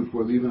heavy meal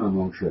before leaving on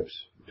long trips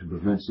to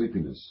prevent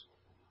sleepiness.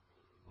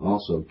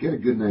 Also, get a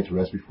good night's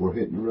rest before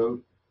hitting the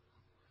road.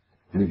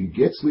 And if you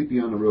get sleepy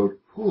on the road,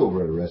 pull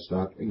over at a rest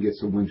stop and get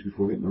some wings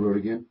before hitting the road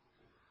again.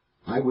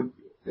 I would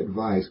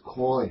advise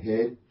call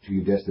ahead to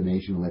your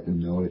destination and let them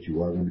know that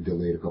you are going to be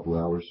delayed a couple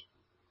hours.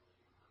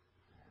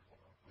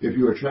 If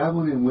you are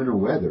traveling in winter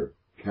weather,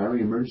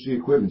 carry emergency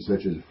equipment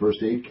such as a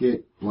first aid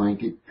kit,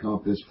 blanket,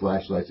 compass,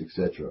 flashlights,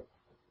 etc.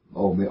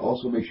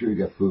 Also make sure you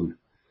got food.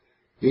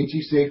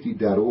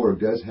 HESafety.org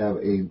does have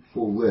a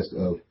full list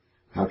of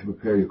how to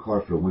prepare your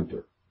car for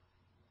winter.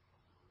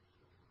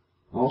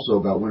 Also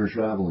about winter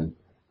traveling,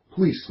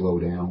 please slow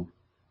down.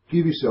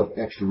 Give yourself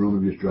extra room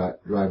if you're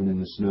driving in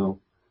the snow.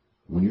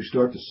 When you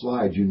start to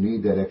slide, you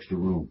need that extra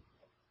room.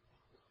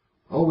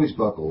 Always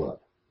buckle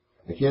up.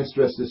 I can't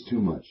stress this too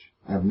much.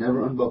 I have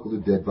never unbuckled a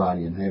dead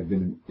body and have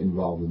been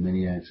involved in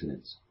many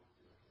accidents.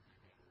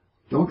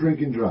 Don't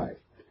drink and drive.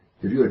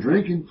 If you are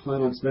drinking,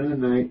 plan on spending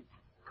the night,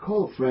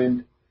 call a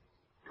friend,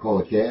 call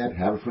a cab,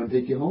 have a friend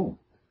take you home.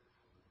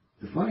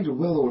 The fines are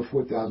well over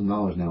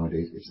 $4,000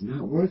 nowadays. It's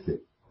not worth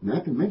it.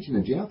 Not to mention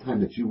the jail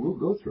time that you will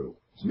go through.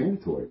 It's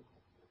mandatory.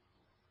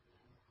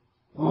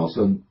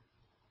 Also,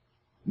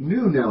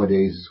 new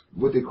nowadays is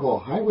what they call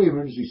highway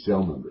emergency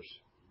cell numbers.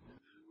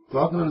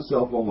 Talking on a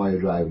cell phone while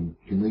you're driving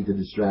can lead to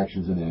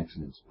distractions and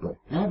accidents, but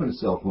having a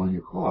cell phone in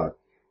your car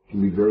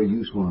can be very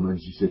useful in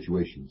emergency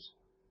situations.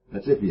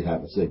 That's if you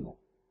have a signal.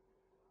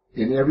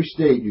 In every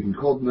state, you can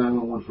call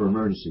 911 for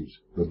emergencies,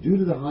 but due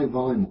to the high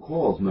volume of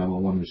calls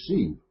 911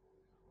 receive,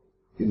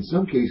 in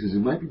some cases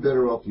it might be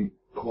better off to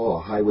call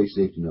a highway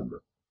safety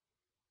number.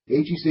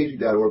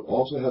 HESafety.org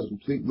also has a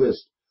complete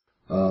list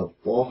of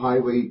all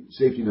highway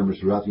safety numbers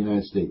throughout the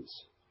United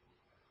States.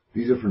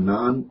 These are for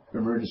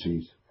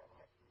non-emergencies.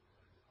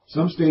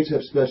 Some states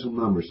have special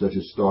numbers such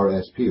as star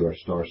SP or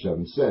star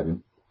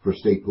 77 for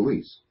state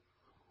police,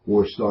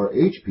 or star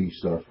HP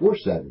star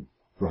 47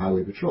 for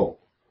highway patrol.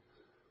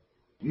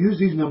 Use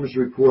these numbers to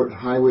report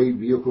highway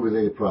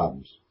vehicle-related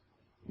problems.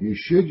 You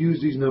should use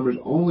these numbers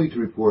only to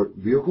report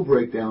vehicle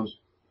breakdowns,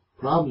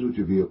 problems with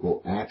your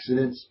vehicle,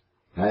 accidents,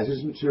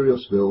 hazardous material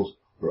spills,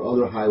 or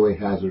other highway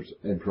hazards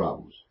and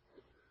problems,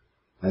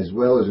 as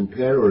well as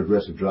impaired or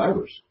aggressive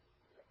drivers.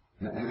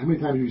 How many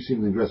times have you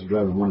seen an aggressive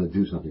driver wanting to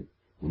do something?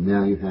 Well,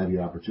 now you have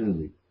your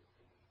opportunity.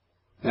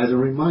 As a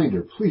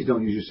reminder, please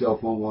don't use your cell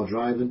phone while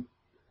driving.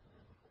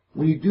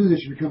 When you do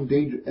this, you become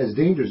as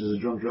dangerous as a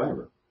drunk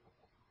driver.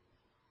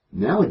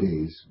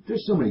 Nowadays,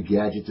 there's so many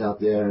gadgets out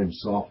there and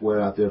software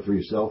out there for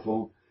your cell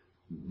phone.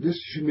 This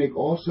should make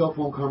all cell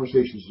phone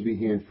conversations to be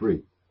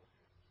hand-free.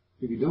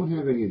 If you don't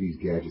have any of these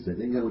gadgets, I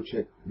think I would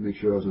check to make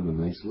sure I was on the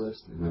nice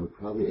list, and I would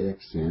probably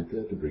ask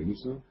Santa to bring me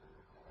some.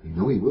 You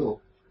know he will.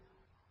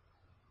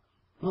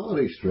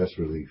 Holiday stress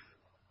relief.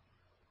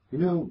 You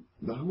know,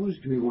 the holidays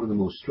can be one of the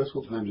most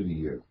stressful times of the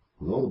year,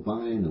 with all the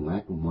buying and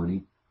lack of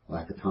money,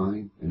 lack of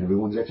time, and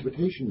everyone's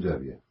expectations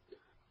of you.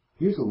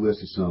 Here's a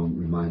list of some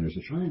reminders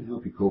to try and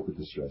help you cope with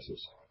the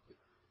stresses.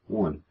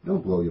 1.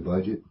 Don't blow your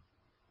budget.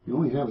 You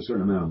only have a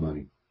certain amount of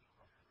money.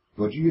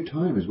 Budget your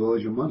time as well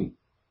as your money.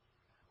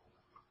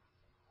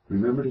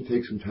 Remember to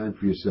take some time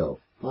for yourself,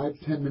 5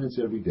 to 10 minutes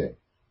every day.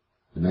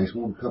 A nice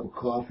warm cup of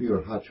coffee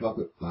or hot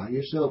chocolate by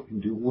yourself can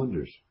do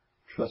wonders.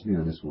 Trust me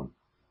on this one.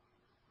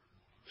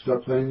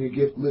 Start planning your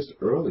gift list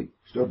early.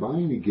 Start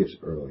buying your gifts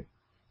early.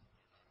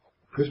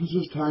 Christmas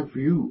is time for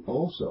you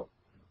also.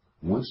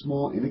 One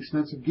small,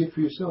 inexpensive gift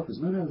for yourself is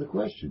not out of the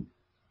question.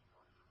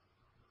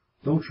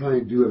 Don't try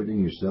and do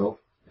everything yourself.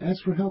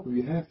 Ask for help if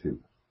you have to.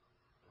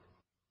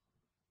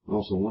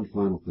 Also, one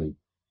final thing.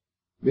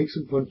 Make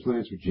some fun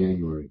plans for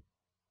January.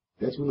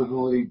 That's when the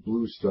holiday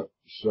blues start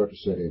to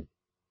set in,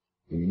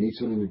 and you need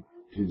something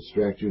to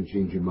distract you and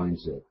change your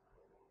mindset.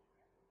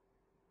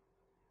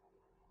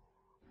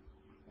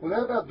 Well,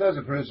 that about does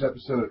it for this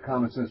episode of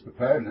Common Sense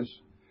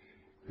Preparedness.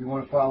 If you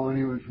want to follow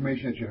any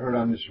information that you heard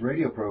on this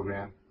radio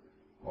program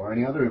or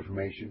any other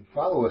information,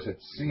 follow us at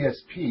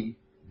cspdb.com.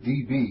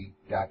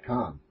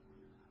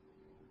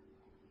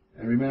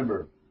 And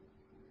remember,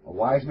 a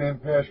wise man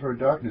prepares for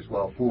darkness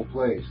while a fool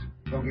plays.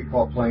 Don't get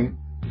caught playing.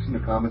 Listen to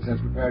Common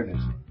Sense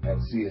Preparedness at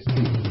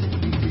cspdb.com.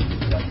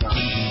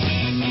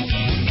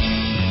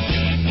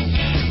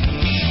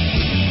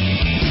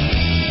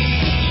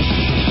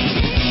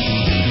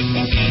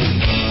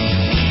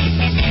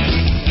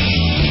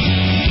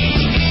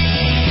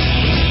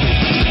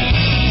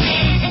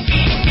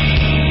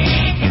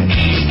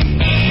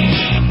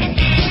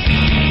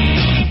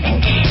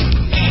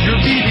 Your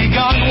BB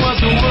gun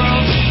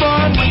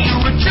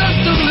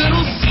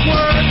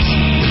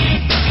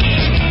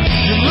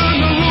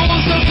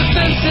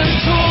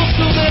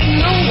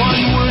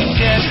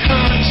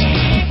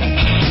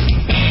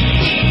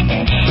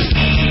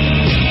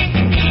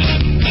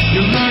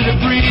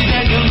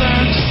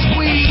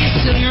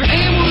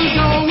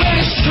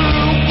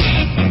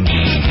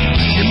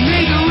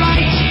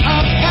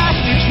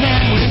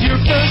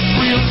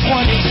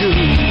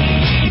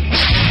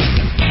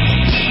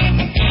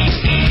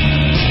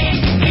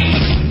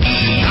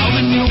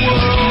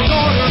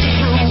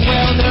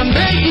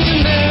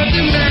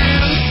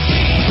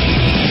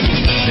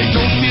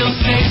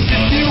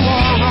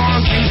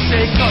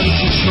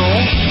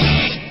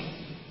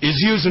is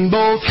using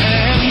both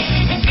hands.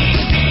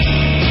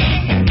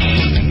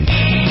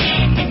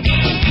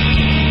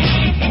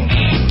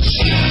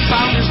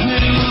 Founders knew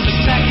the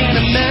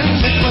Second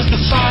Amendment was the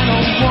final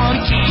one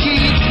to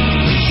keep,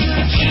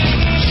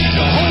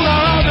 to hold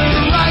our other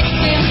rights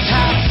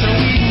intact so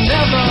we'd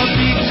never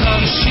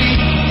become sheep.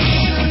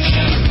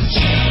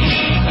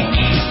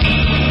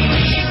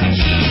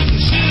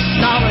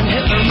 Stalin,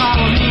 Hitler,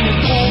 Mussolini,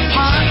 and Pol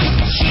Pot,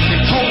 they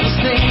told us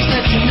things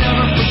that you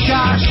never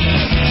forgot.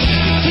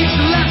 Teach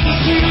the lessons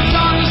to your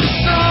daughters and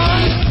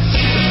sons.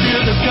 The fear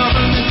of the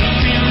government, the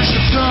fear is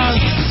your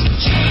guns.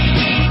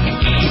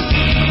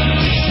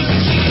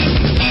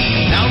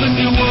 Now the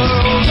new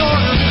world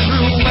order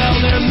through, well,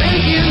 they're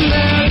making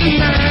their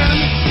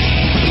demands.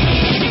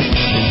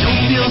 And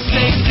don't feel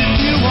safe if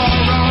you are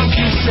wrong.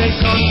 You say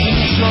gun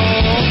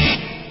control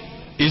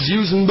is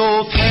using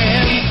both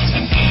hands.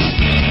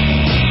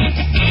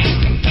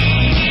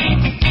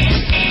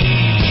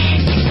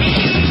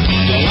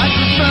 Like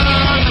the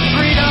sun, the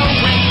freedom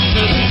went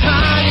to the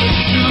tide,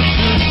 it's too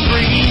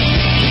free.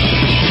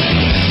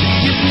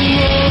 Gives me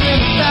more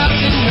than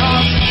 1,000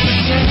 yards to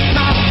protect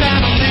my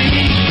family.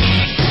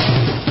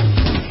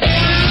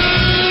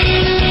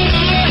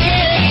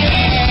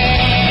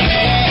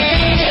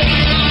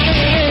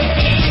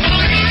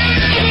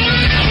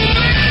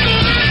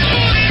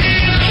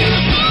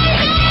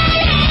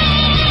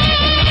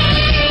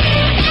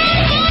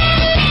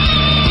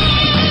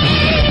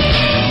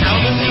 Now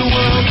the new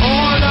world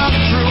poured up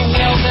through,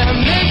 well, they're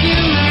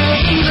making their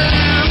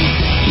demands.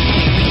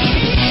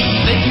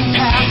 They can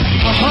pass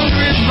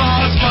 100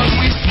 laws, but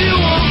we still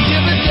won't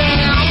give a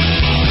damn.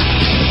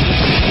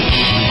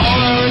 All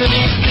our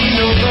enemies, they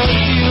know the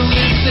deal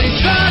is they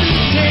try to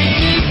take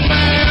this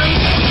land.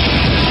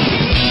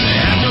 They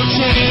have no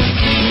chance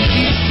to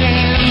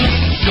stand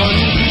gun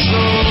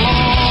control.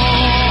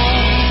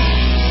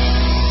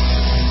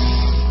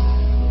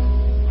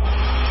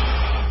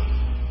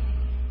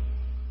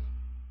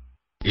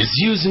 Is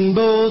using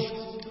both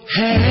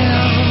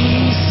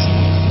hands.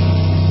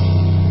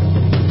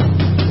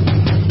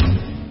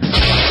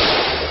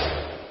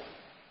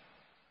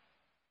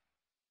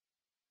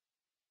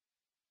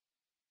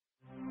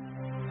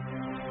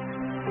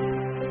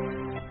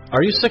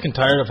 Are you sick and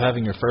tired of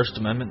having your First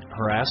Amendment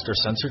harassed or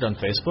censored on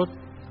Facebook?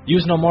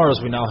 Use no more, as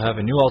we now have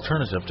a new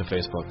alternative to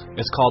Facebook.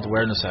 It's called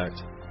Awareness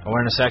Act.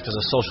 Awareness Act is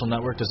a social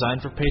network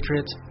designed for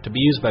patriots, to be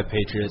used by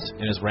patriots,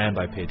 and is ran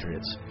by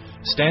patriots.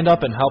 Stand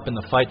up and help in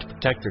the fight to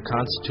protect your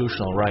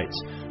constitutional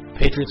rights.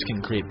 Patriots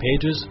can create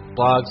pages,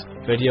 blogs,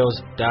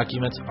 videos,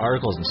 documents,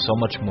 articles, and so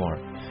much more.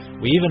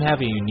 We even have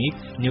a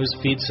unique news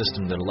feed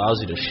system that allows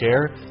you to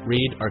share,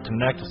 read, or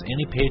connect with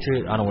any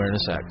patriot on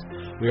Awareness Act.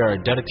 We are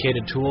a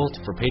dedicated tool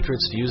for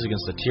patriots to use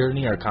against the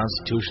tyranny our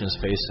Constitution is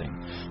facing.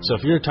 So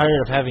if you're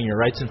tired of having your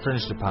rights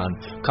infringed upon,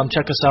 come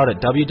check us out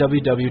at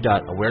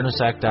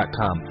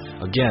www.awarenessact.com.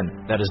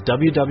 Again, that is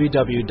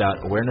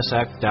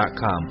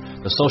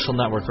www.awarenessact.com, the social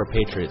network for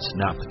patriots,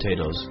 not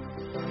potatoes.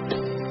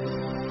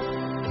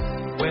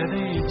 Whether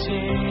you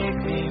take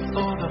me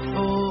for the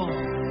fool,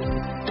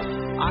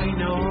 I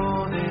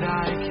know that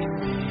I can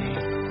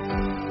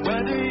be.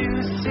 Whether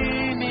you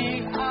see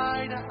me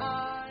eye to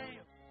eye.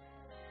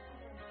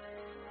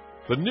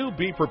 The new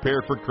Be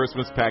Prepared for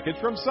Christmas package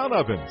from Sun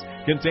Ovens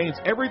contains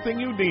everything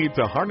you need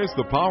to harness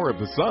the power of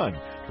the sun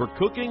for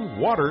cooking,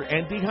 water,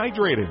 and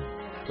dehydrating.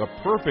 The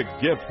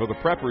perfect gift for the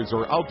preppers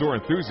or outdoor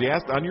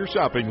enthusiast on your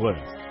shopping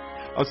list.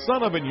 A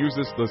sun oven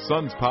uses the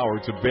sun's power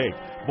to bake,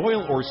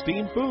 boil, or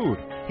steam food,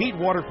 heat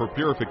water for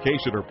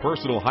purification or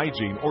personal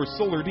hygiene, or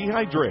solar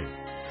dehydrate.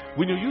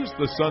 When you use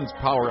the sun's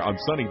power on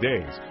sunny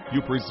days,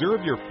 you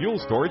preserve your fuel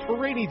storage for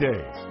rainy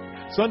days.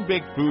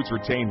 Sun-baked foods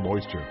retain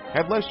moisture,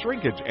 have less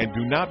shrinkage, and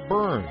do not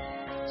burn.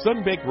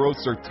 Sun-baked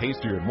roasts are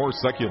tastier and more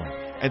succulent,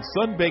 and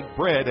sun-baked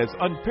bread has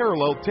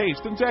unparalleled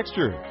taste and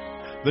texture.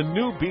 The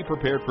new Be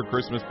Prepared for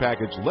Christmas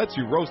package lets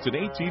you roast an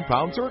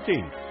 18-pound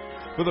turkey.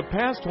 For the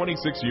past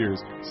 26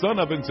 years, Sun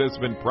Ovens has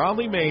been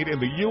proudly made in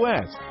the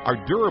U.S., are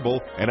durable,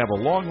 and have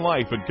a long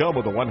life and come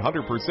with a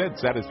 100%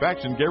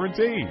 satisfaction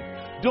guarantee.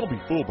 Don't be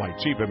fooled by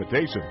cheap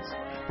imitations.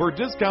 For a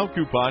discount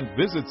coupon,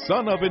 visit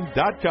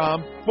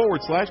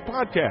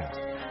sunoven.com/podcast.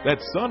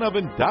 That's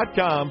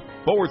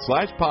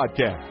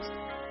sunoven.com/podcast.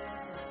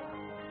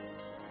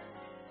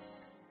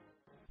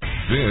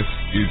 This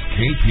is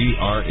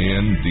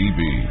KPRN-DB,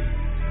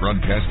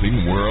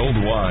 broadcasting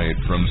worldwide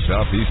from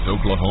Southeast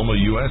Oklahoma,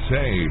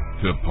 USA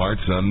to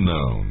parts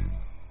unknown.